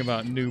anything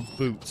about new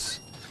boots.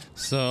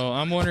 So,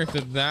 I'm wondering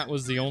if that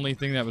was the only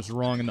thing that was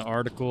wrong in the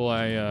article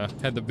I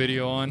had the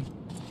video on.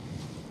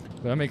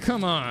 But, I mean,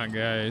 come on,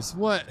 guys.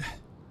 What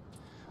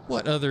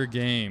other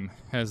game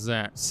has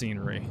that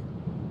scenery?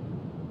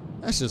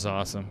 That's just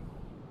awesome.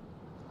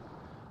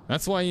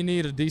 That's why you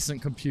need a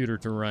decent computer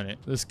to run it.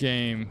 This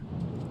game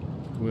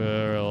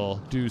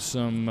will do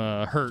some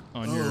hurt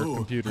on your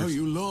computers. How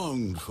you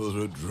longed for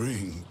a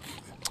drink.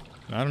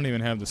 I don't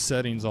even have the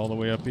settings all the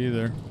way up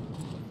either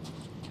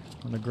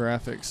on the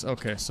graphics.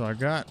 Okay, so I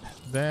got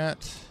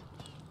that.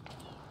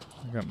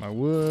 I got my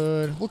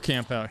wood. We'll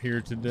camp out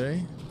here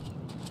today.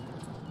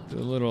 Do a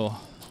little.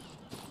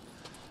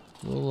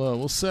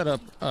 We'll set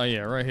up. Oh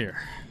yeah, right here.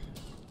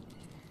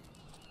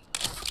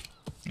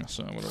 That's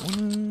not what I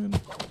wanted.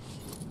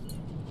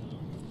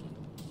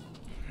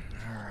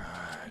 All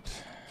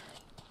right.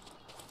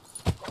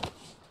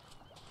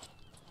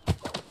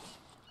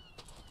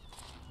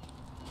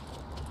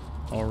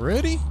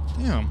 Already?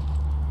 Damn.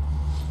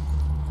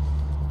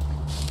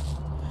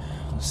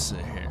 Let's see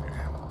here.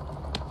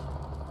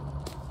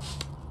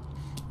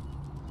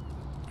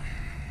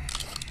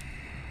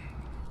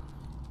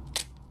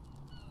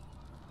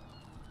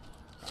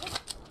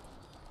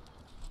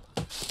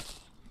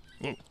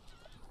 Whoa.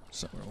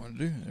 That's not what I want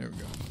to do. There we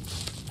go.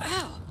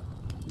 Ow!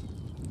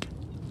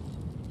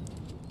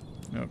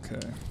 Okay.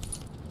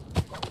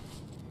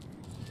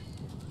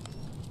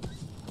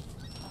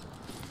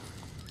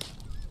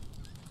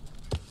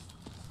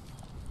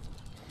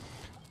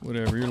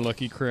 Whatever, you're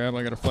lucky crab.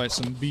 I gotta fight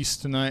some beasts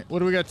tonight. What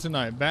do we got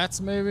tonight? Bats,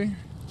 maybe?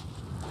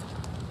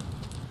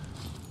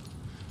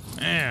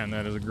 Man,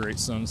 that is a great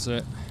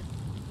sunset.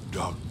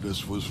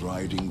 Darkness was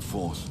riding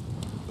forth,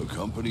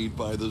 accompanied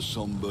by the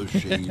somber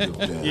shade of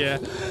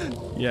death.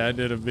 Yeah, I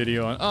did a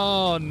video on.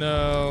 Oh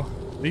no,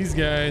 these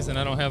guys, and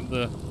I don't have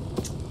the.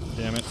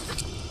 Damn it.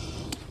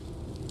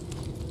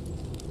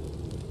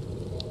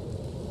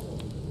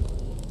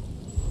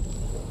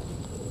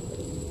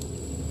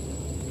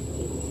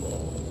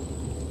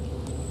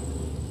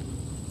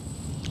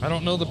 I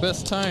don't know the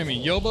best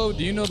timing. Yobo,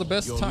 do you know the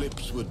best time? Your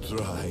lips were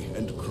dry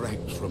and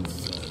cracked from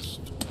thirst.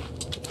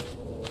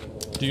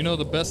 Do you know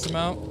the best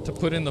amount to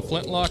put in the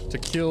flintlock to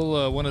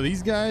kill one of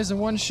these guys in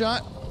one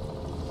shot?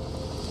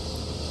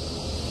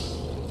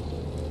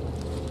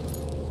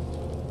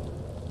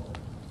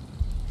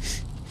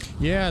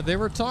 Yeah, they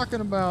were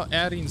talking about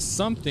adding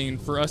something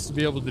for us to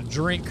be able to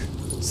drink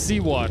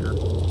seawater.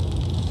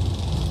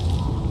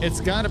 It's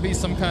got to be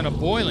some kind of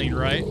boiling,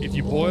 right? If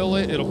you boil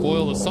it, it'll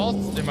boil the salt.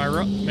 Am I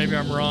wrong? Maybe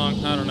I'm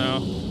wrong. I don't know.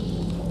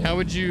 How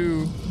would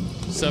you...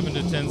 7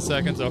 to 10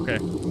 seconds? Okay.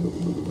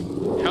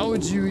 How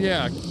would you...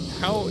 Yeah.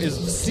 How is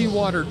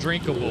seawater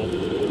drinkable?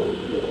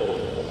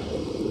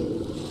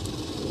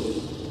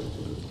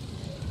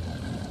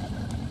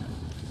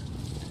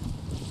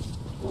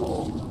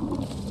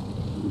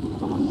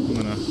 I'm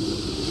gonna...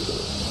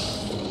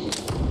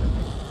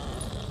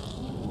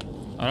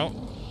 I don't...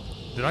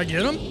 Did I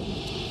get him?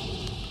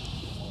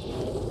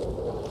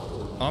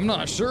 I'm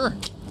not sure.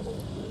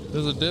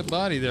 There's a dead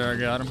body there. I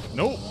got him.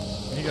 Nope.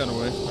 He got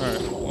away.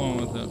 Alright. 1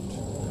 with that.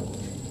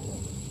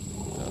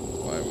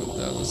 5 with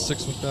that.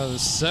 6 with that.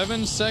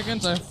 7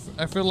 seconds? I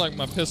feel like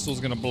my pistol's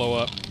gonna blow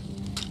up.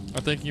 I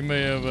think you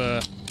may have,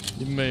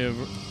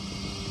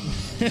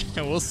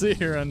 we'll see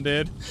here,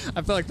 Undead.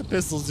 I feel like the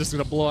pistol's just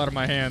gonna blow out of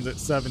my hands at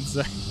 7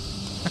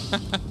 seconds.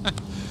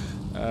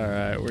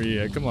 Alright, where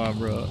you at? Come on,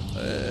 bro.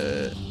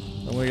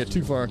 Don't want to get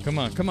too far. Come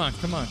on, come on,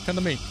 come on. Come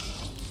to me.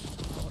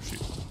 Oh,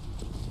 shoot.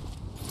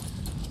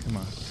 Come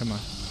on, come on.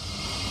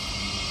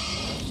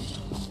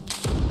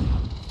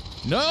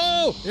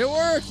 No! It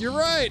worked! You're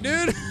right,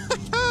 dude!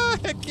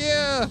 Heck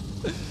yeah!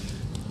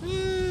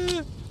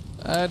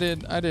 I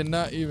did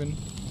not even...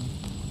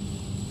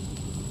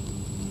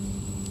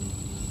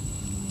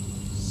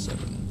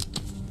 7.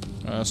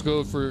 Let's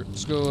go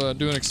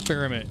do an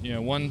experiment. You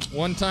know,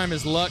 one time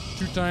is luck,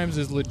 2 times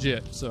is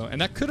legit. So, and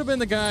that could have been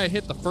the guy I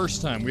hit the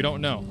first time. We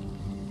don't know.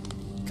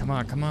 Come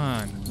on, come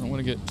on. I don't want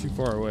to get too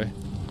far away.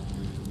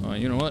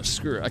 You know what?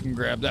 Screw it. I can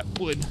grab that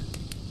wood.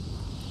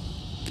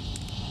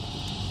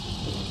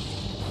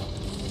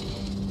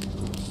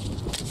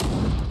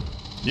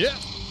 Yeah.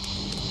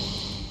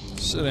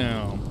 Sit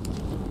down.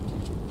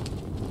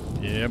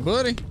 Yeah,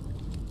 buddy.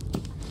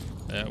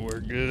 That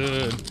worked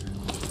good.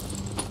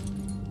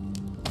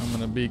 I'm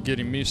gonna be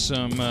getting me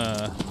some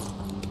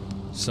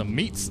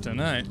meats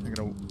tonight.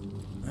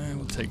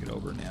 We'll take it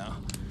over now.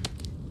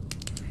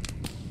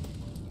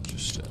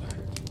 Just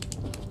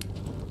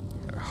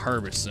gotta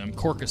harvest some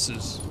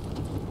corcuses.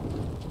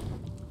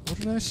 What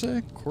did I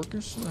say?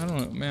 Corcus? I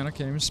don't know, man. I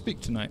can't even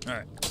speak tonight. All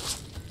right.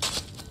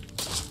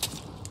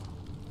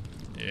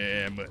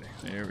 Yeah, buddy.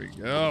 There we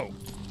go.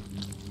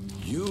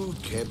 You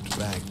kept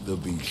back the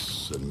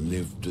beasts and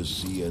lived to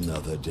see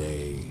another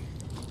day.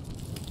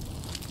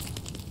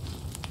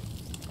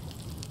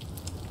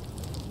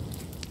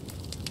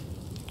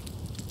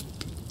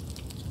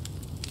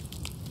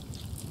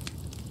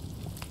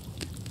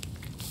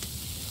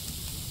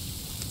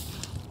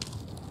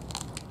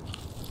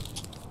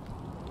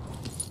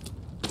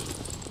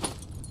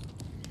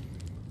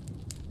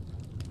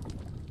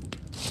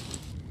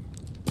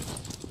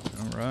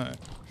 All right.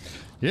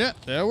 Yeah,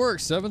 that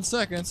works. 7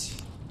 seconds.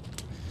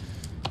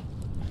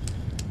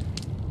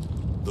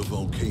 The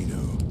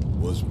volcano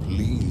was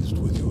pleased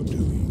with your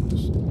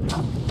doings.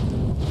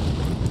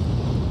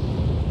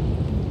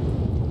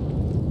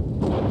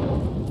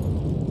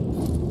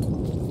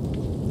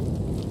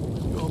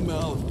 Your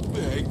mouth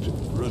begged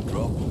for a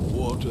drop of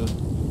water.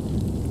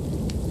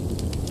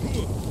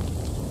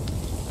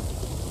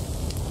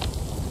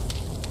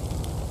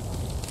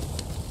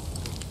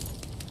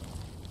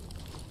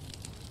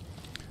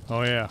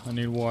 Oh yeah, I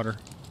need water.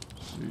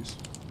 Jeez.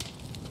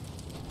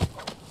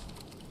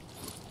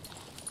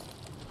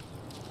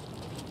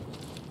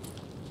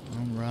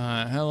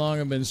 Alright, how long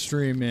have I been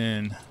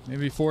streaming?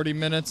 Maybe 40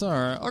 minutes?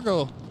 Alright, I'll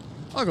go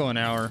an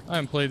hour. I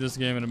haven't played this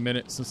game in a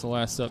minute since the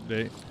last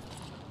update.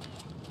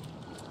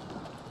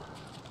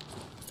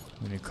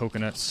 We need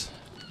coconuts.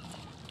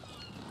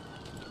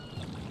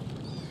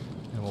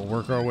 And we'll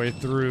work our way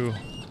through.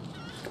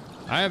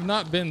 I have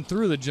not been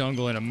through the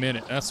jungle in a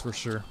minute, that's for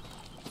sure.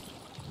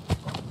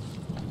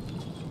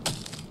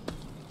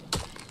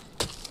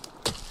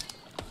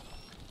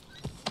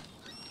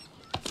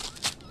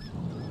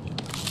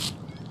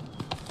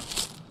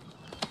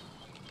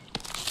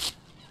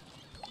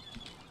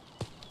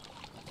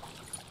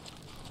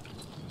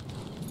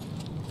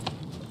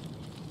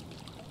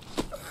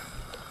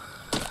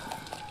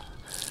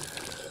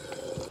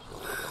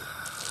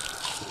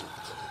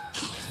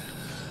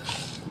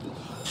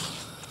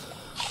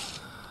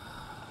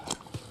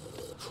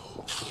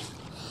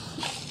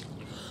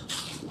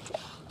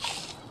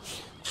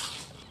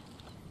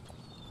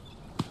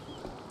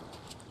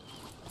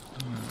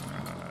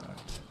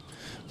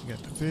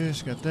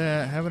 fish, got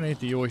that. Haven't ate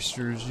the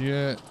oysters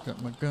yet.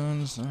 Got my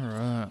guns. All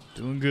right,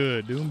 doing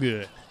good, doing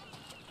good.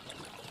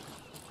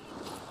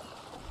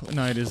 What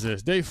night is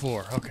this? Day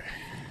 4. Okay.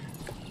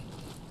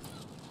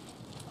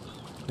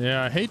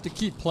 Yeah, I hate to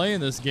keep playing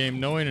this game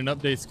knowing an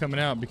update's coming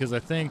out because I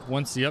think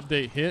once the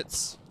update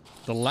hits,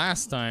 the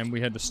last time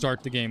we had to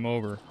start the game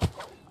over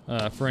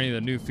for any of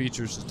the new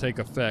features to take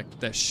effect.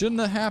 That shouldn't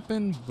have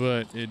happened,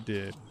 but it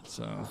did.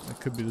 So it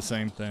could be the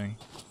same thing.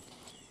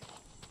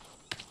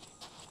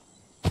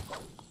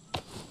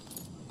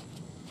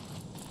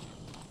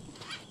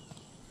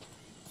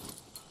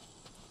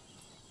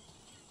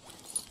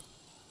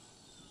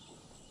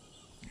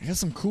 I got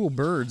some cool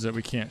birds that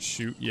we can't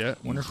shoot yet.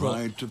 You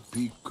tried to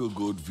pick a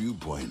good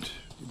viewpoint.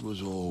 It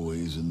was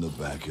always in the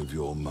back of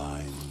your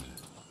mind.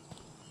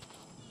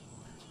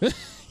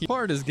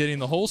 Part is getting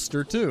the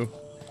holster too.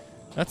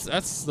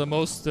 That's the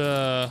most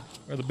or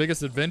the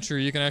biggest adventure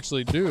you can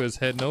actually do is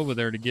heading over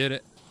there to get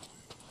it.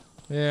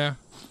 Yeah,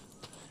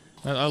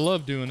 I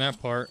love doing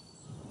that part.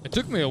 It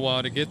took me a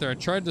while to get there. I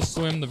tried to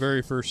swim the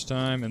very first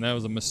time, and that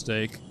was a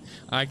mistake.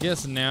 I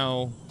guess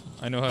now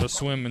I know how to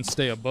swim and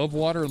stay above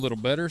water a little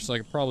better, so I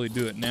could probably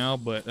do it now.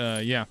 But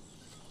yeah,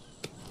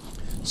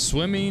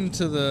 swimming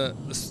to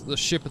the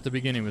ship at the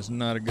beginning was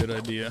not a good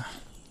idea.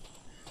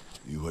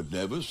 You had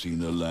never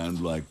seen a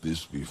land like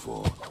this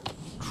before.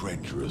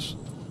 Treacherous,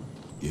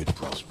 yet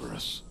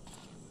prosperous.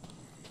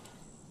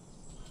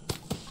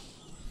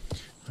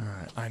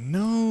 Alright, I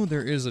know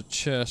there is a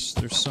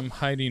chest. There's some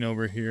hiding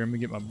over here. Let me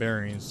get my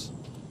bearings.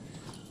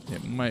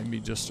 It might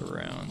be just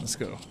around. Let's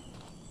go.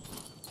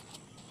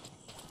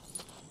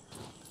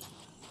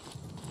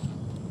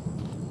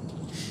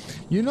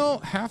 You know,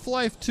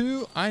 Half-Life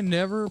 2, I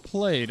never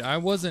played. I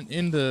wasn't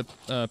into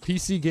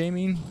PC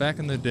gaming back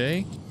in the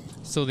day.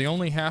 So the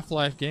only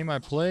Half-Life game I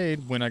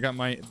played when I got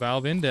my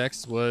Valve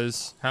Index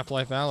was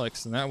Half-Life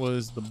Alyx, and that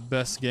was the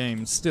best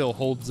game. Still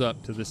holds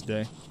up to this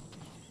day.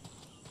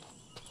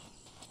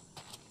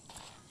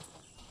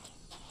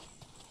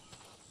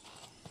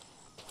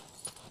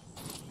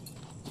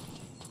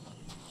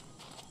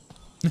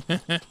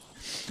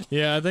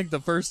 Yeah, I think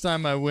the first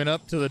time I went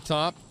up to the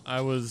top,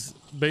 I was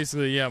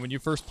basically, yeah, when you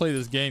first play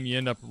this game, you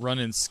end up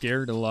running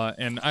scared a lot.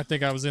 And I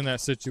think I was in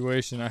that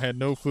situation. I had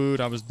no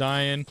food. I was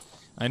dying.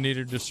 I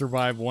needed to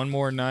survive one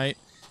more night.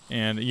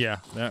 And yeah,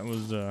 that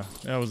was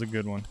a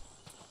good one.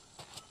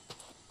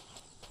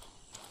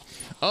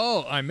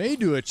 Oh, I may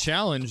do a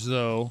challenge,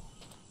 though.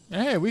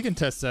 Hey, we can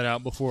test that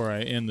out before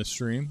I end the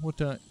stream. What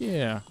the?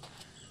 Yeah.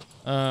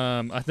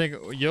 I think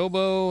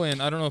Yobo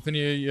and I don't know if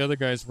any of you other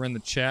guys were in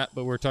the chat,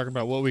 but we're talking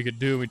about what we could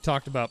do. We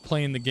talked about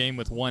playing the game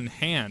with one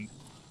hand,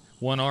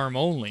 one arm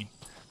only.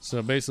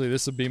 So basically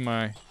this would be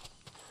my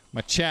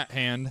chat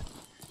hand,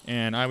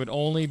 and I would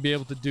only be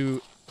able to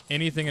do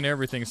anything and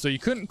everything. So you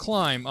couldn't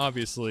climb,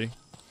 obviously,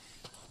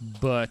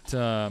 but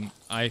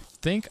I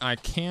think I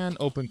can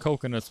open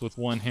coconuts with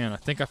one hand. I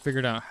think I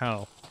figured out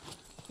how.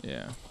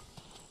 Yeah.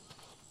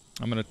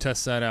 I'm going to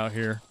test that out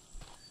here.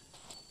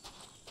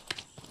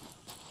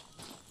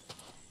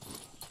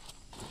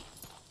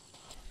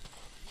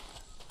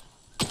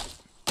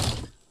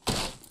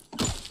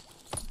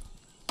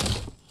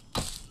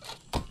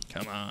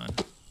 Come on.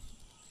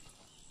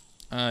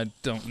 I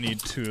don't need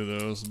 2 of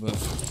those, but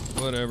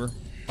whatever.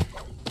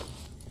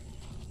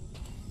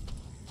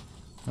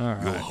 All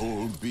right. Your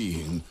whole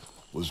being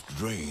was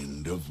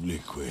drained of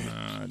liquid.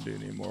 I do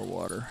need more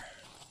water.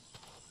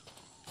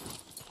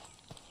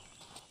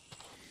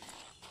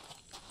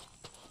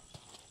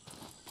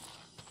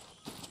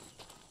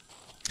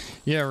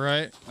 Yeah,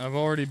 right. I've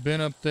already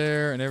been up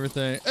there and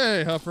everything.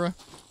 Hey, Huffra.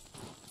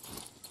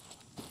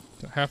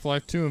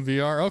 Half-Life 2 in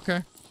VR.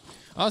 Okay.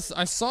 I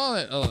saw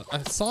that.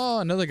 I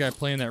saw another guy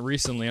playing that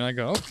recently, and I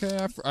go,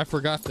 okay. I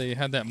forgot they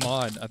had that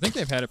mod. I think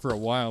they've had it for a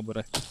while, but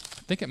I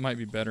think it might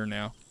be better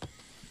now.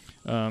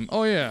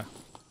 Oh yeah.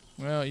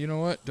 Well, you know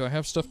what? Do I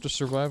have stuff to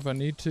survive if I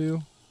need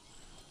to?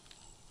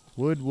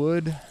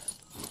 Wood.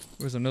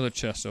 There's another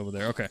chest over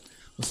there. Okay,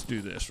 let's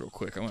do this real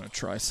quick. I want to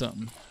try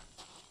something.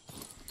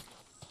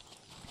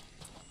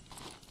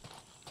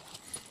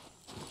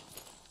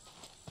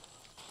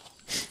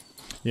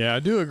 Yeah, I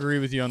do agree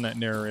with you on that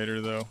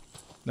narrator, though.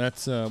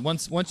 That's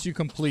once you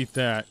complete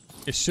that,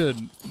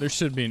 there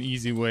should be an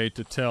easy way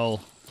to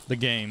tell the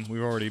game.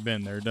 We've already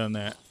been there, done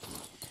that.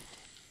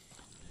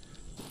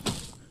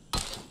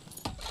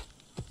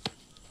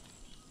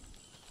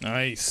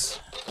 Nice.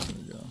 There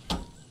we go.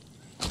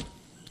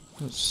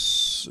 Let's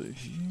see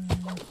here.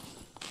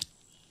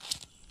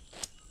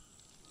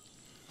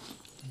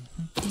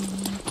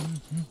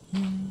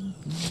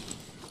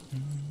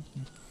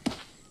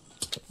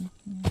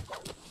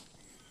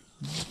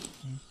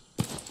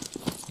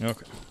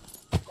 Okay.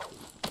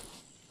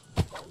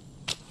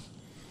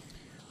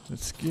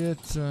 Let's get,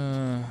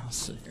 let's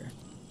see here.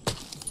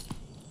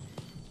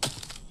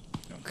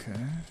 Okay.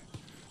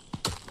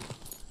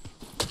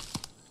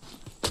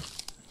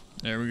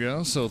 There we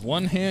go. So with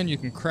one hand, you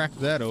can crack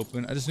that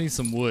open. I just need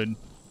some wood.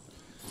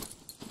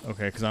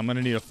 Okay, because I'm going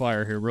to need a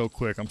fire here real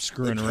quick. I'm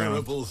screwing around. The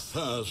terrible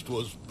thirst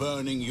was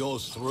burning your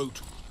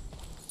throat.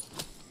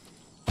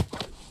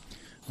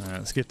 Alright,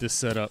 let's get this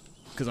set up,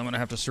 because I'm going to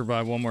have to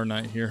survive one more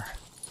night here.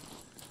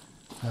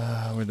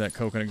 Where'd that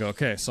coconut go?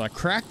 Okay, so I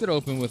cracked it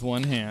open with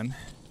one hand.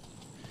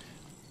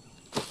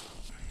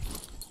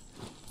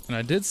 And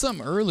I did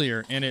something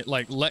earlier, and it,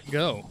 like, let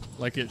go.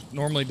 Like it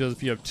normally does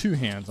if you have two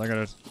hands.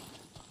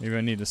 Maybe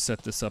I need to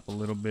set this up a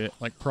little bit,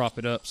 like prop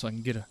it up so I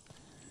can get a...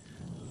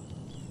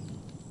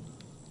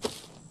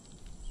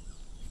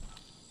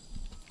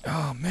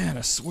 Oh, man,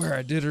 I swear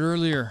I did it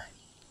earlier.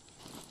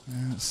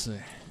 Let's see.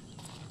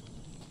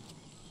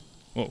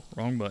 Whoa,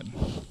 wrong button.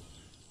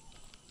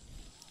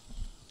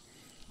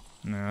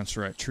 No, that's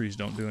right. Trees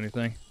don't do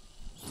anything.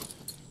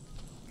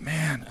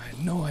 Man,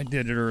 I know I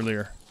did it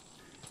earlier.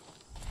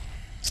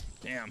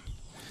 Damn.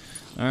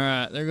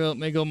 Alright,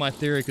 may go my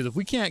theory, because if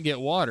we can't get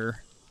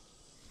water,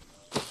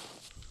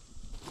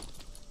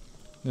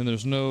 then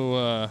there's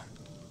nothing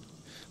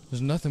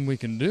we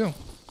can do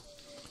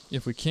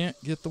if we can't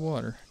get the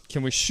water.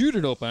 Can we shoot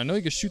it open? I know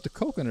you can shoot the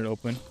coconut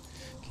open.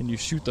 Can you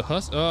shoot the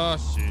husk? Oh,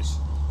 jeez.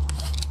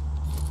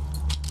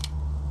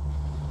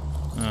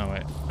 Oh,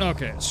 wait.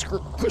 Okay,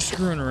 quit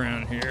screwing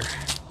around here.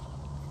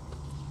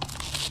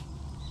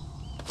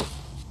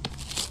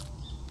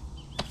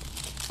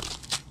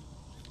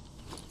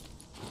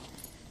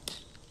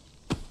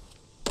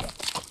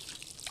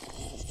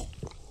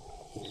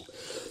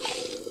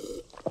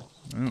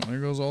 Well, there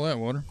goes all that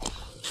water.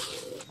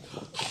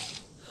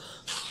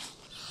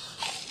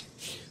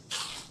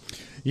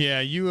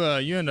 Yeah, you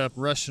end up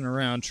rushing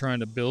around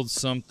trying to build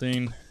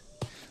something.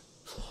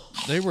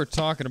 They were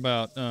talking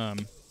about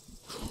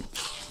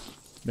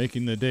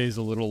making the days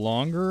a little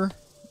longer.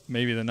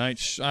 Maybe the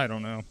night, I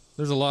don't know.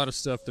 There's a lot of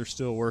stuff they're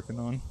still working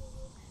on.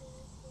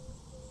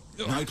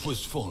 Night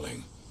was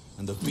falling,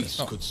 and the beast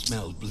could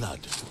smell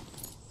blood.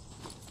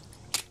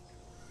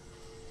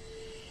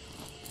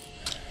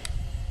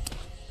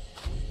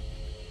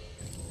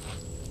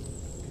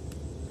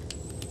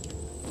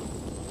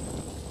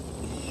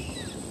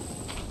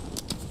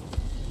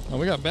 Oh,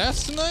 we got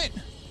bass tonight?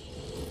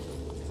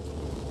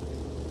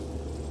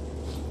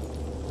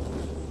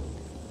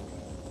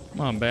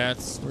 Come on,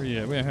 bats. Where you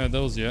at? We haven't had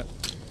those yet.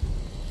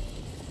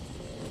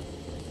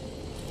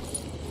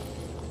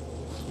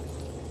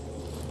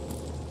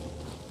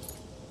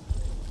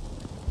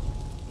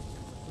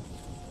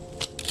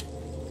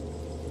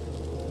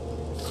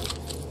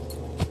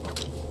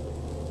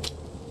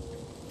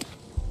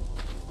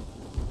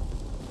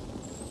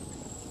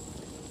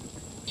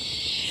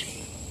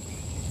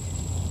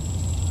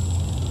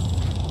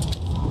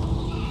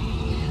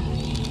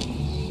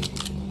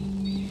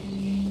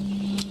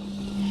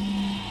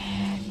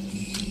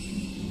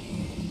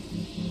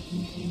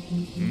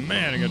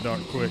 Man, it got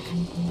dark quick.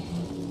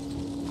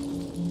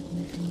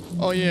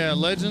 Oh yeah,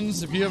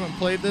 Legends, if you haven't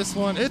played this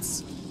one,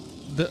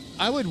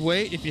 I would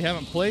wait, if you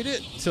haven't played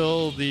it,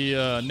 till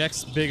the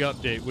next big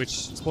update, which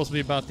is supposed to be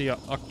about the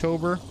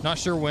October. Not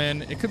sure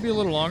when. It could be a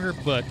little longer,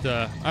 but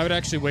I would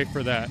actually wait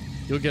for that.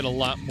 You'll get a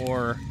lot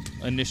more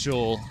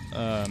initial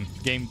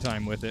game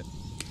time with it.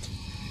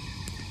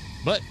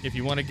 But if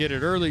you want to get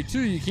it early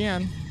too, you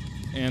can.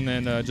 And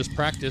then just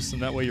practice,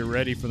 and that way you're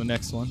ready for the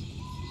next one.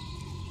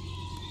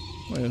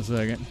 Wait a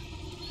second.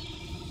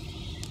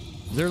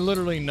 Is there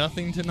literally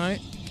nothing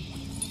tonight?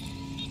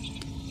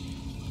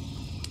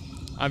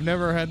 I've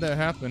never had that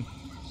happen,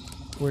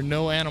 where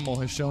no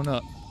animal has shown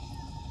up.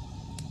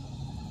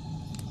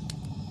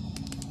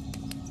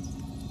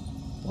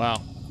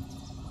 Wow.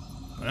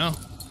 Well,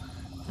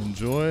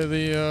 enjoy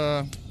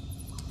the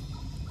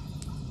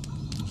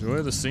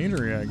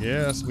scenery, I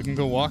guess. We can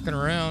go walking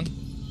around.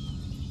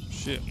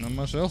 Shit, not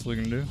much else we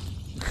can do.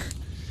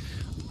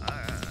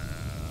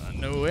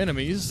 No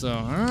enemies, so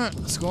alright,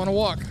 let's go on a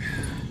walk.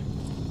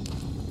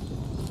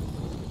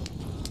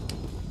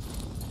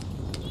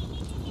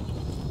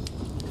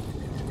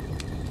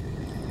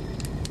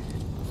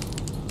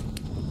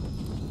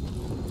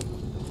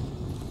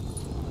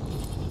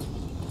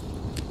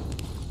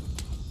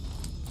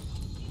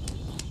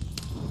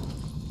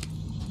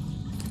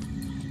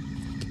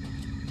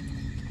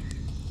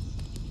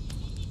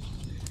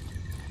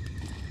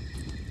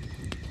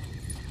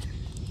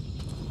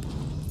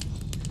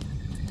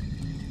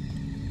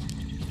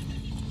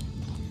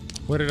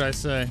 What did I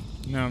say?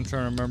 Now I'm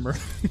trying to remember.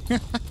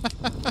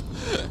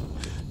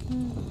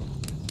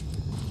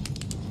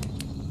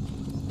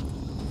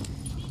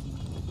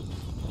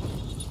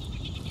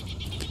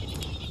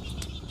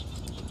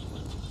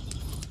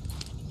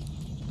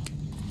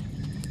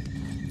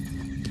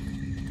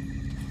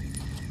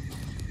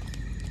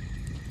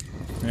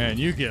 Man,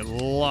 you get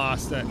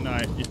lost at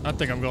night. I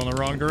think I'm going the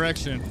wrong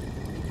direction.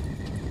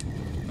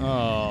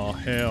 Oh,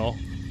 hell.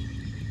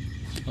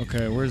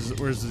 Okay, where's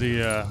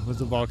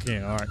the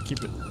volcano? All right,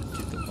 keep it.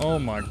 Oh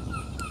my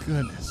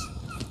goodness.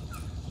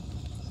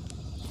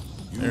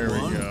 There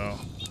we go.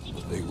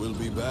 They will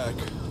be back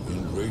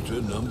in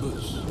greater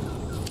numbers.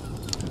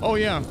 Oh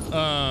yeah,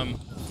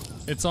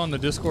 it's on the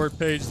Discord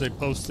page. They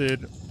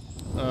posted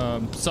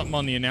something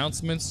on the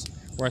announcements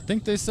where I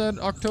think they said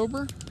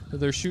October that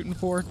they're shooting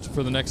for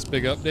the next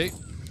big update,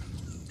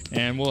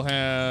 and we'll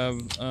have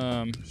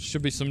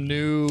should be some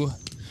new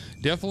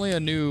definitely a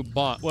new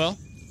boss. Well,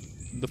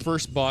 the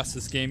first boss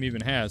this game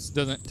even has.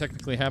 Doesn't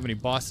technically have any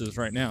bosses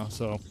right now,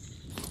 so.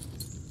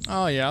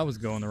 Oh yeah, I was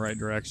going the right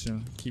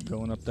direction. Keep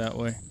going up that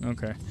way.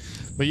 Okay.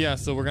 But yeah,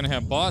 so we're gonna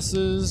have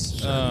bosses.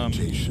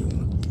 Salutation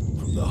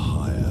from the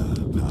higher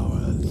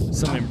powers.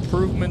 Some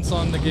improvements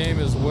on the game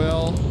as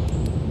well.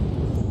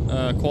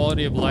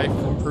 Quality of life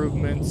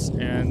improvements,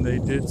 and they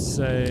did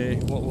say,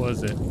 what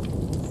was it?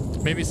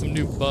 Maybe some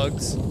new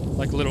bugs,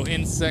 like little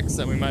insects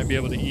that we might be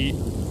able to eat.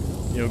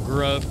 You know,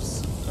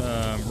 grubs,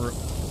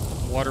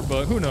 water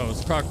bug, who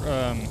knows?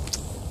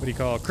 What do you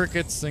call it?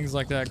 Crickets, things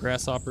like that,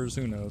 grasshoppers,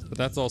 who knows? But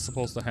that's all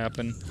supposed to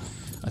happen,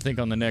 I think,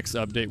 on the next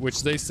update,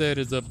 which they said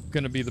is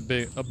going to be a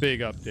big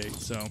update.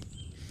 So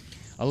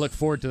I look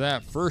forward to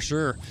that for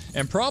sure.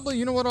 And probably,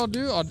 you know what I'll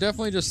do? I'll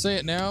definitely just say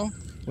it now.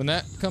 When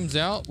that comes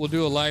out, we'll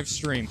do a live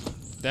stream.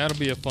 That'll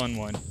be a fun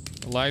one.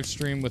 A live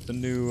stream with the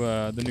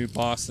new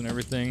boss and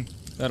everything.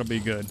 That'll be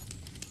good.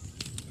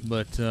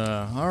 But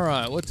all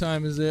right, what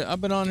time is it?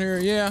 I've been on here,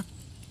 yeah,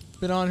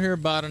 been on here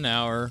about an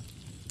hour.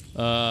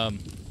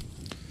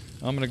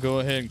 I'm gonna go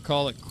ahead and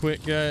call it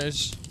quit,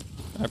 guys.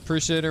 I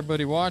appreciate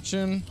everybody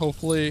watching.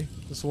 Hopefully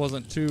this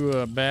wasn't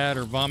too bad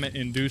or vomit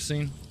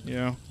inducing, you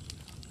know.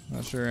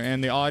 Not sure.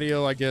 And the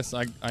audio, I guess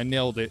I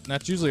nailed it.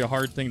 That's usually a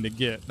hard thing to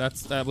get.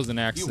 That was an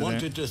accident. You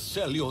wanted to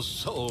sell your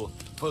soul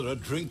for a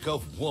drink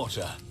of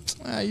water.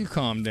 Ah, you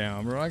calm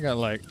down, bro. I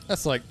got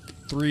that's like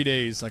 3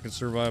 days I can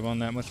survive on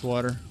that much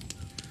water.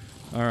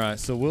 All right,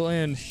 so we'll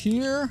end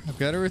here. I've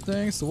got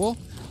everything. So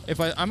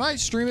I might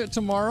stream it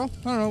tomorrow.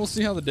 I don't know. We'll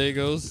see how the day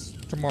goes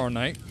tomorrow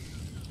night.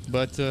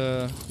 But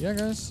yeah,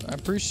 guys, I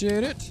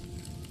appreciate it.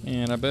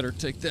 And I better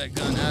take that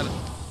gun out of.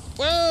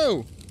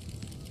 Whoa!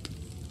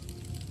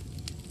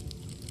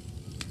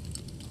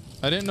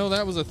 I didn't know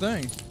that was a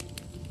thing.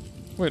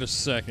 Wait a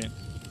second.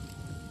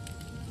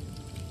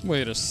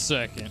 Wait a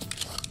second.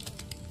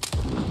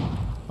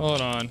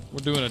 Hold on. We're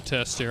doing a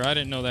test here. I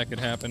didn't know that could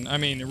happen. I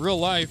mean, in real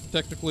life,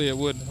 technically it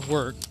would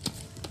work.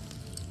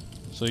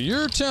 So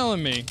you're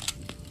telling me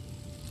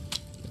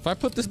if I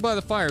put this by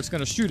the fire, it's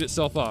going to shoot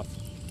itself off.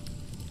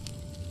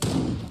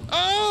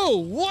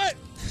 Oh, what?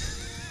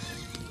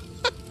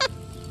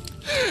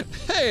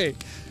 Hey,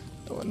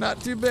 not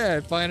too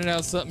bad finding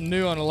out something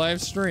new on a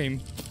live stream.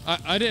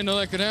 I didn't know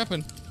that could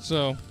happen.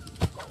 So,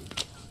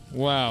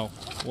 wow.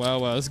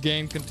 This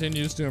game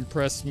continues to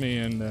impress me,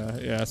 and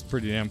yeah, it's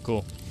pretty damn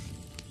cool.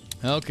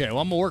 Okay, well,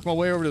 I'm gonna work my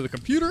way over to the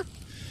computer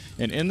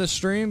and end the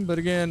stream. But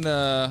again,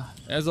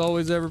 as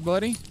always,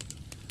 everybody,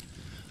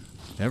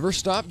 never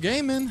stop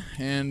gaming,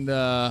 and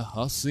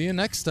I'll see you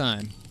next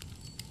time.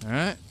 All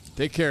right,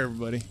 take care,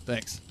 everybody.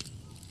 Thanks.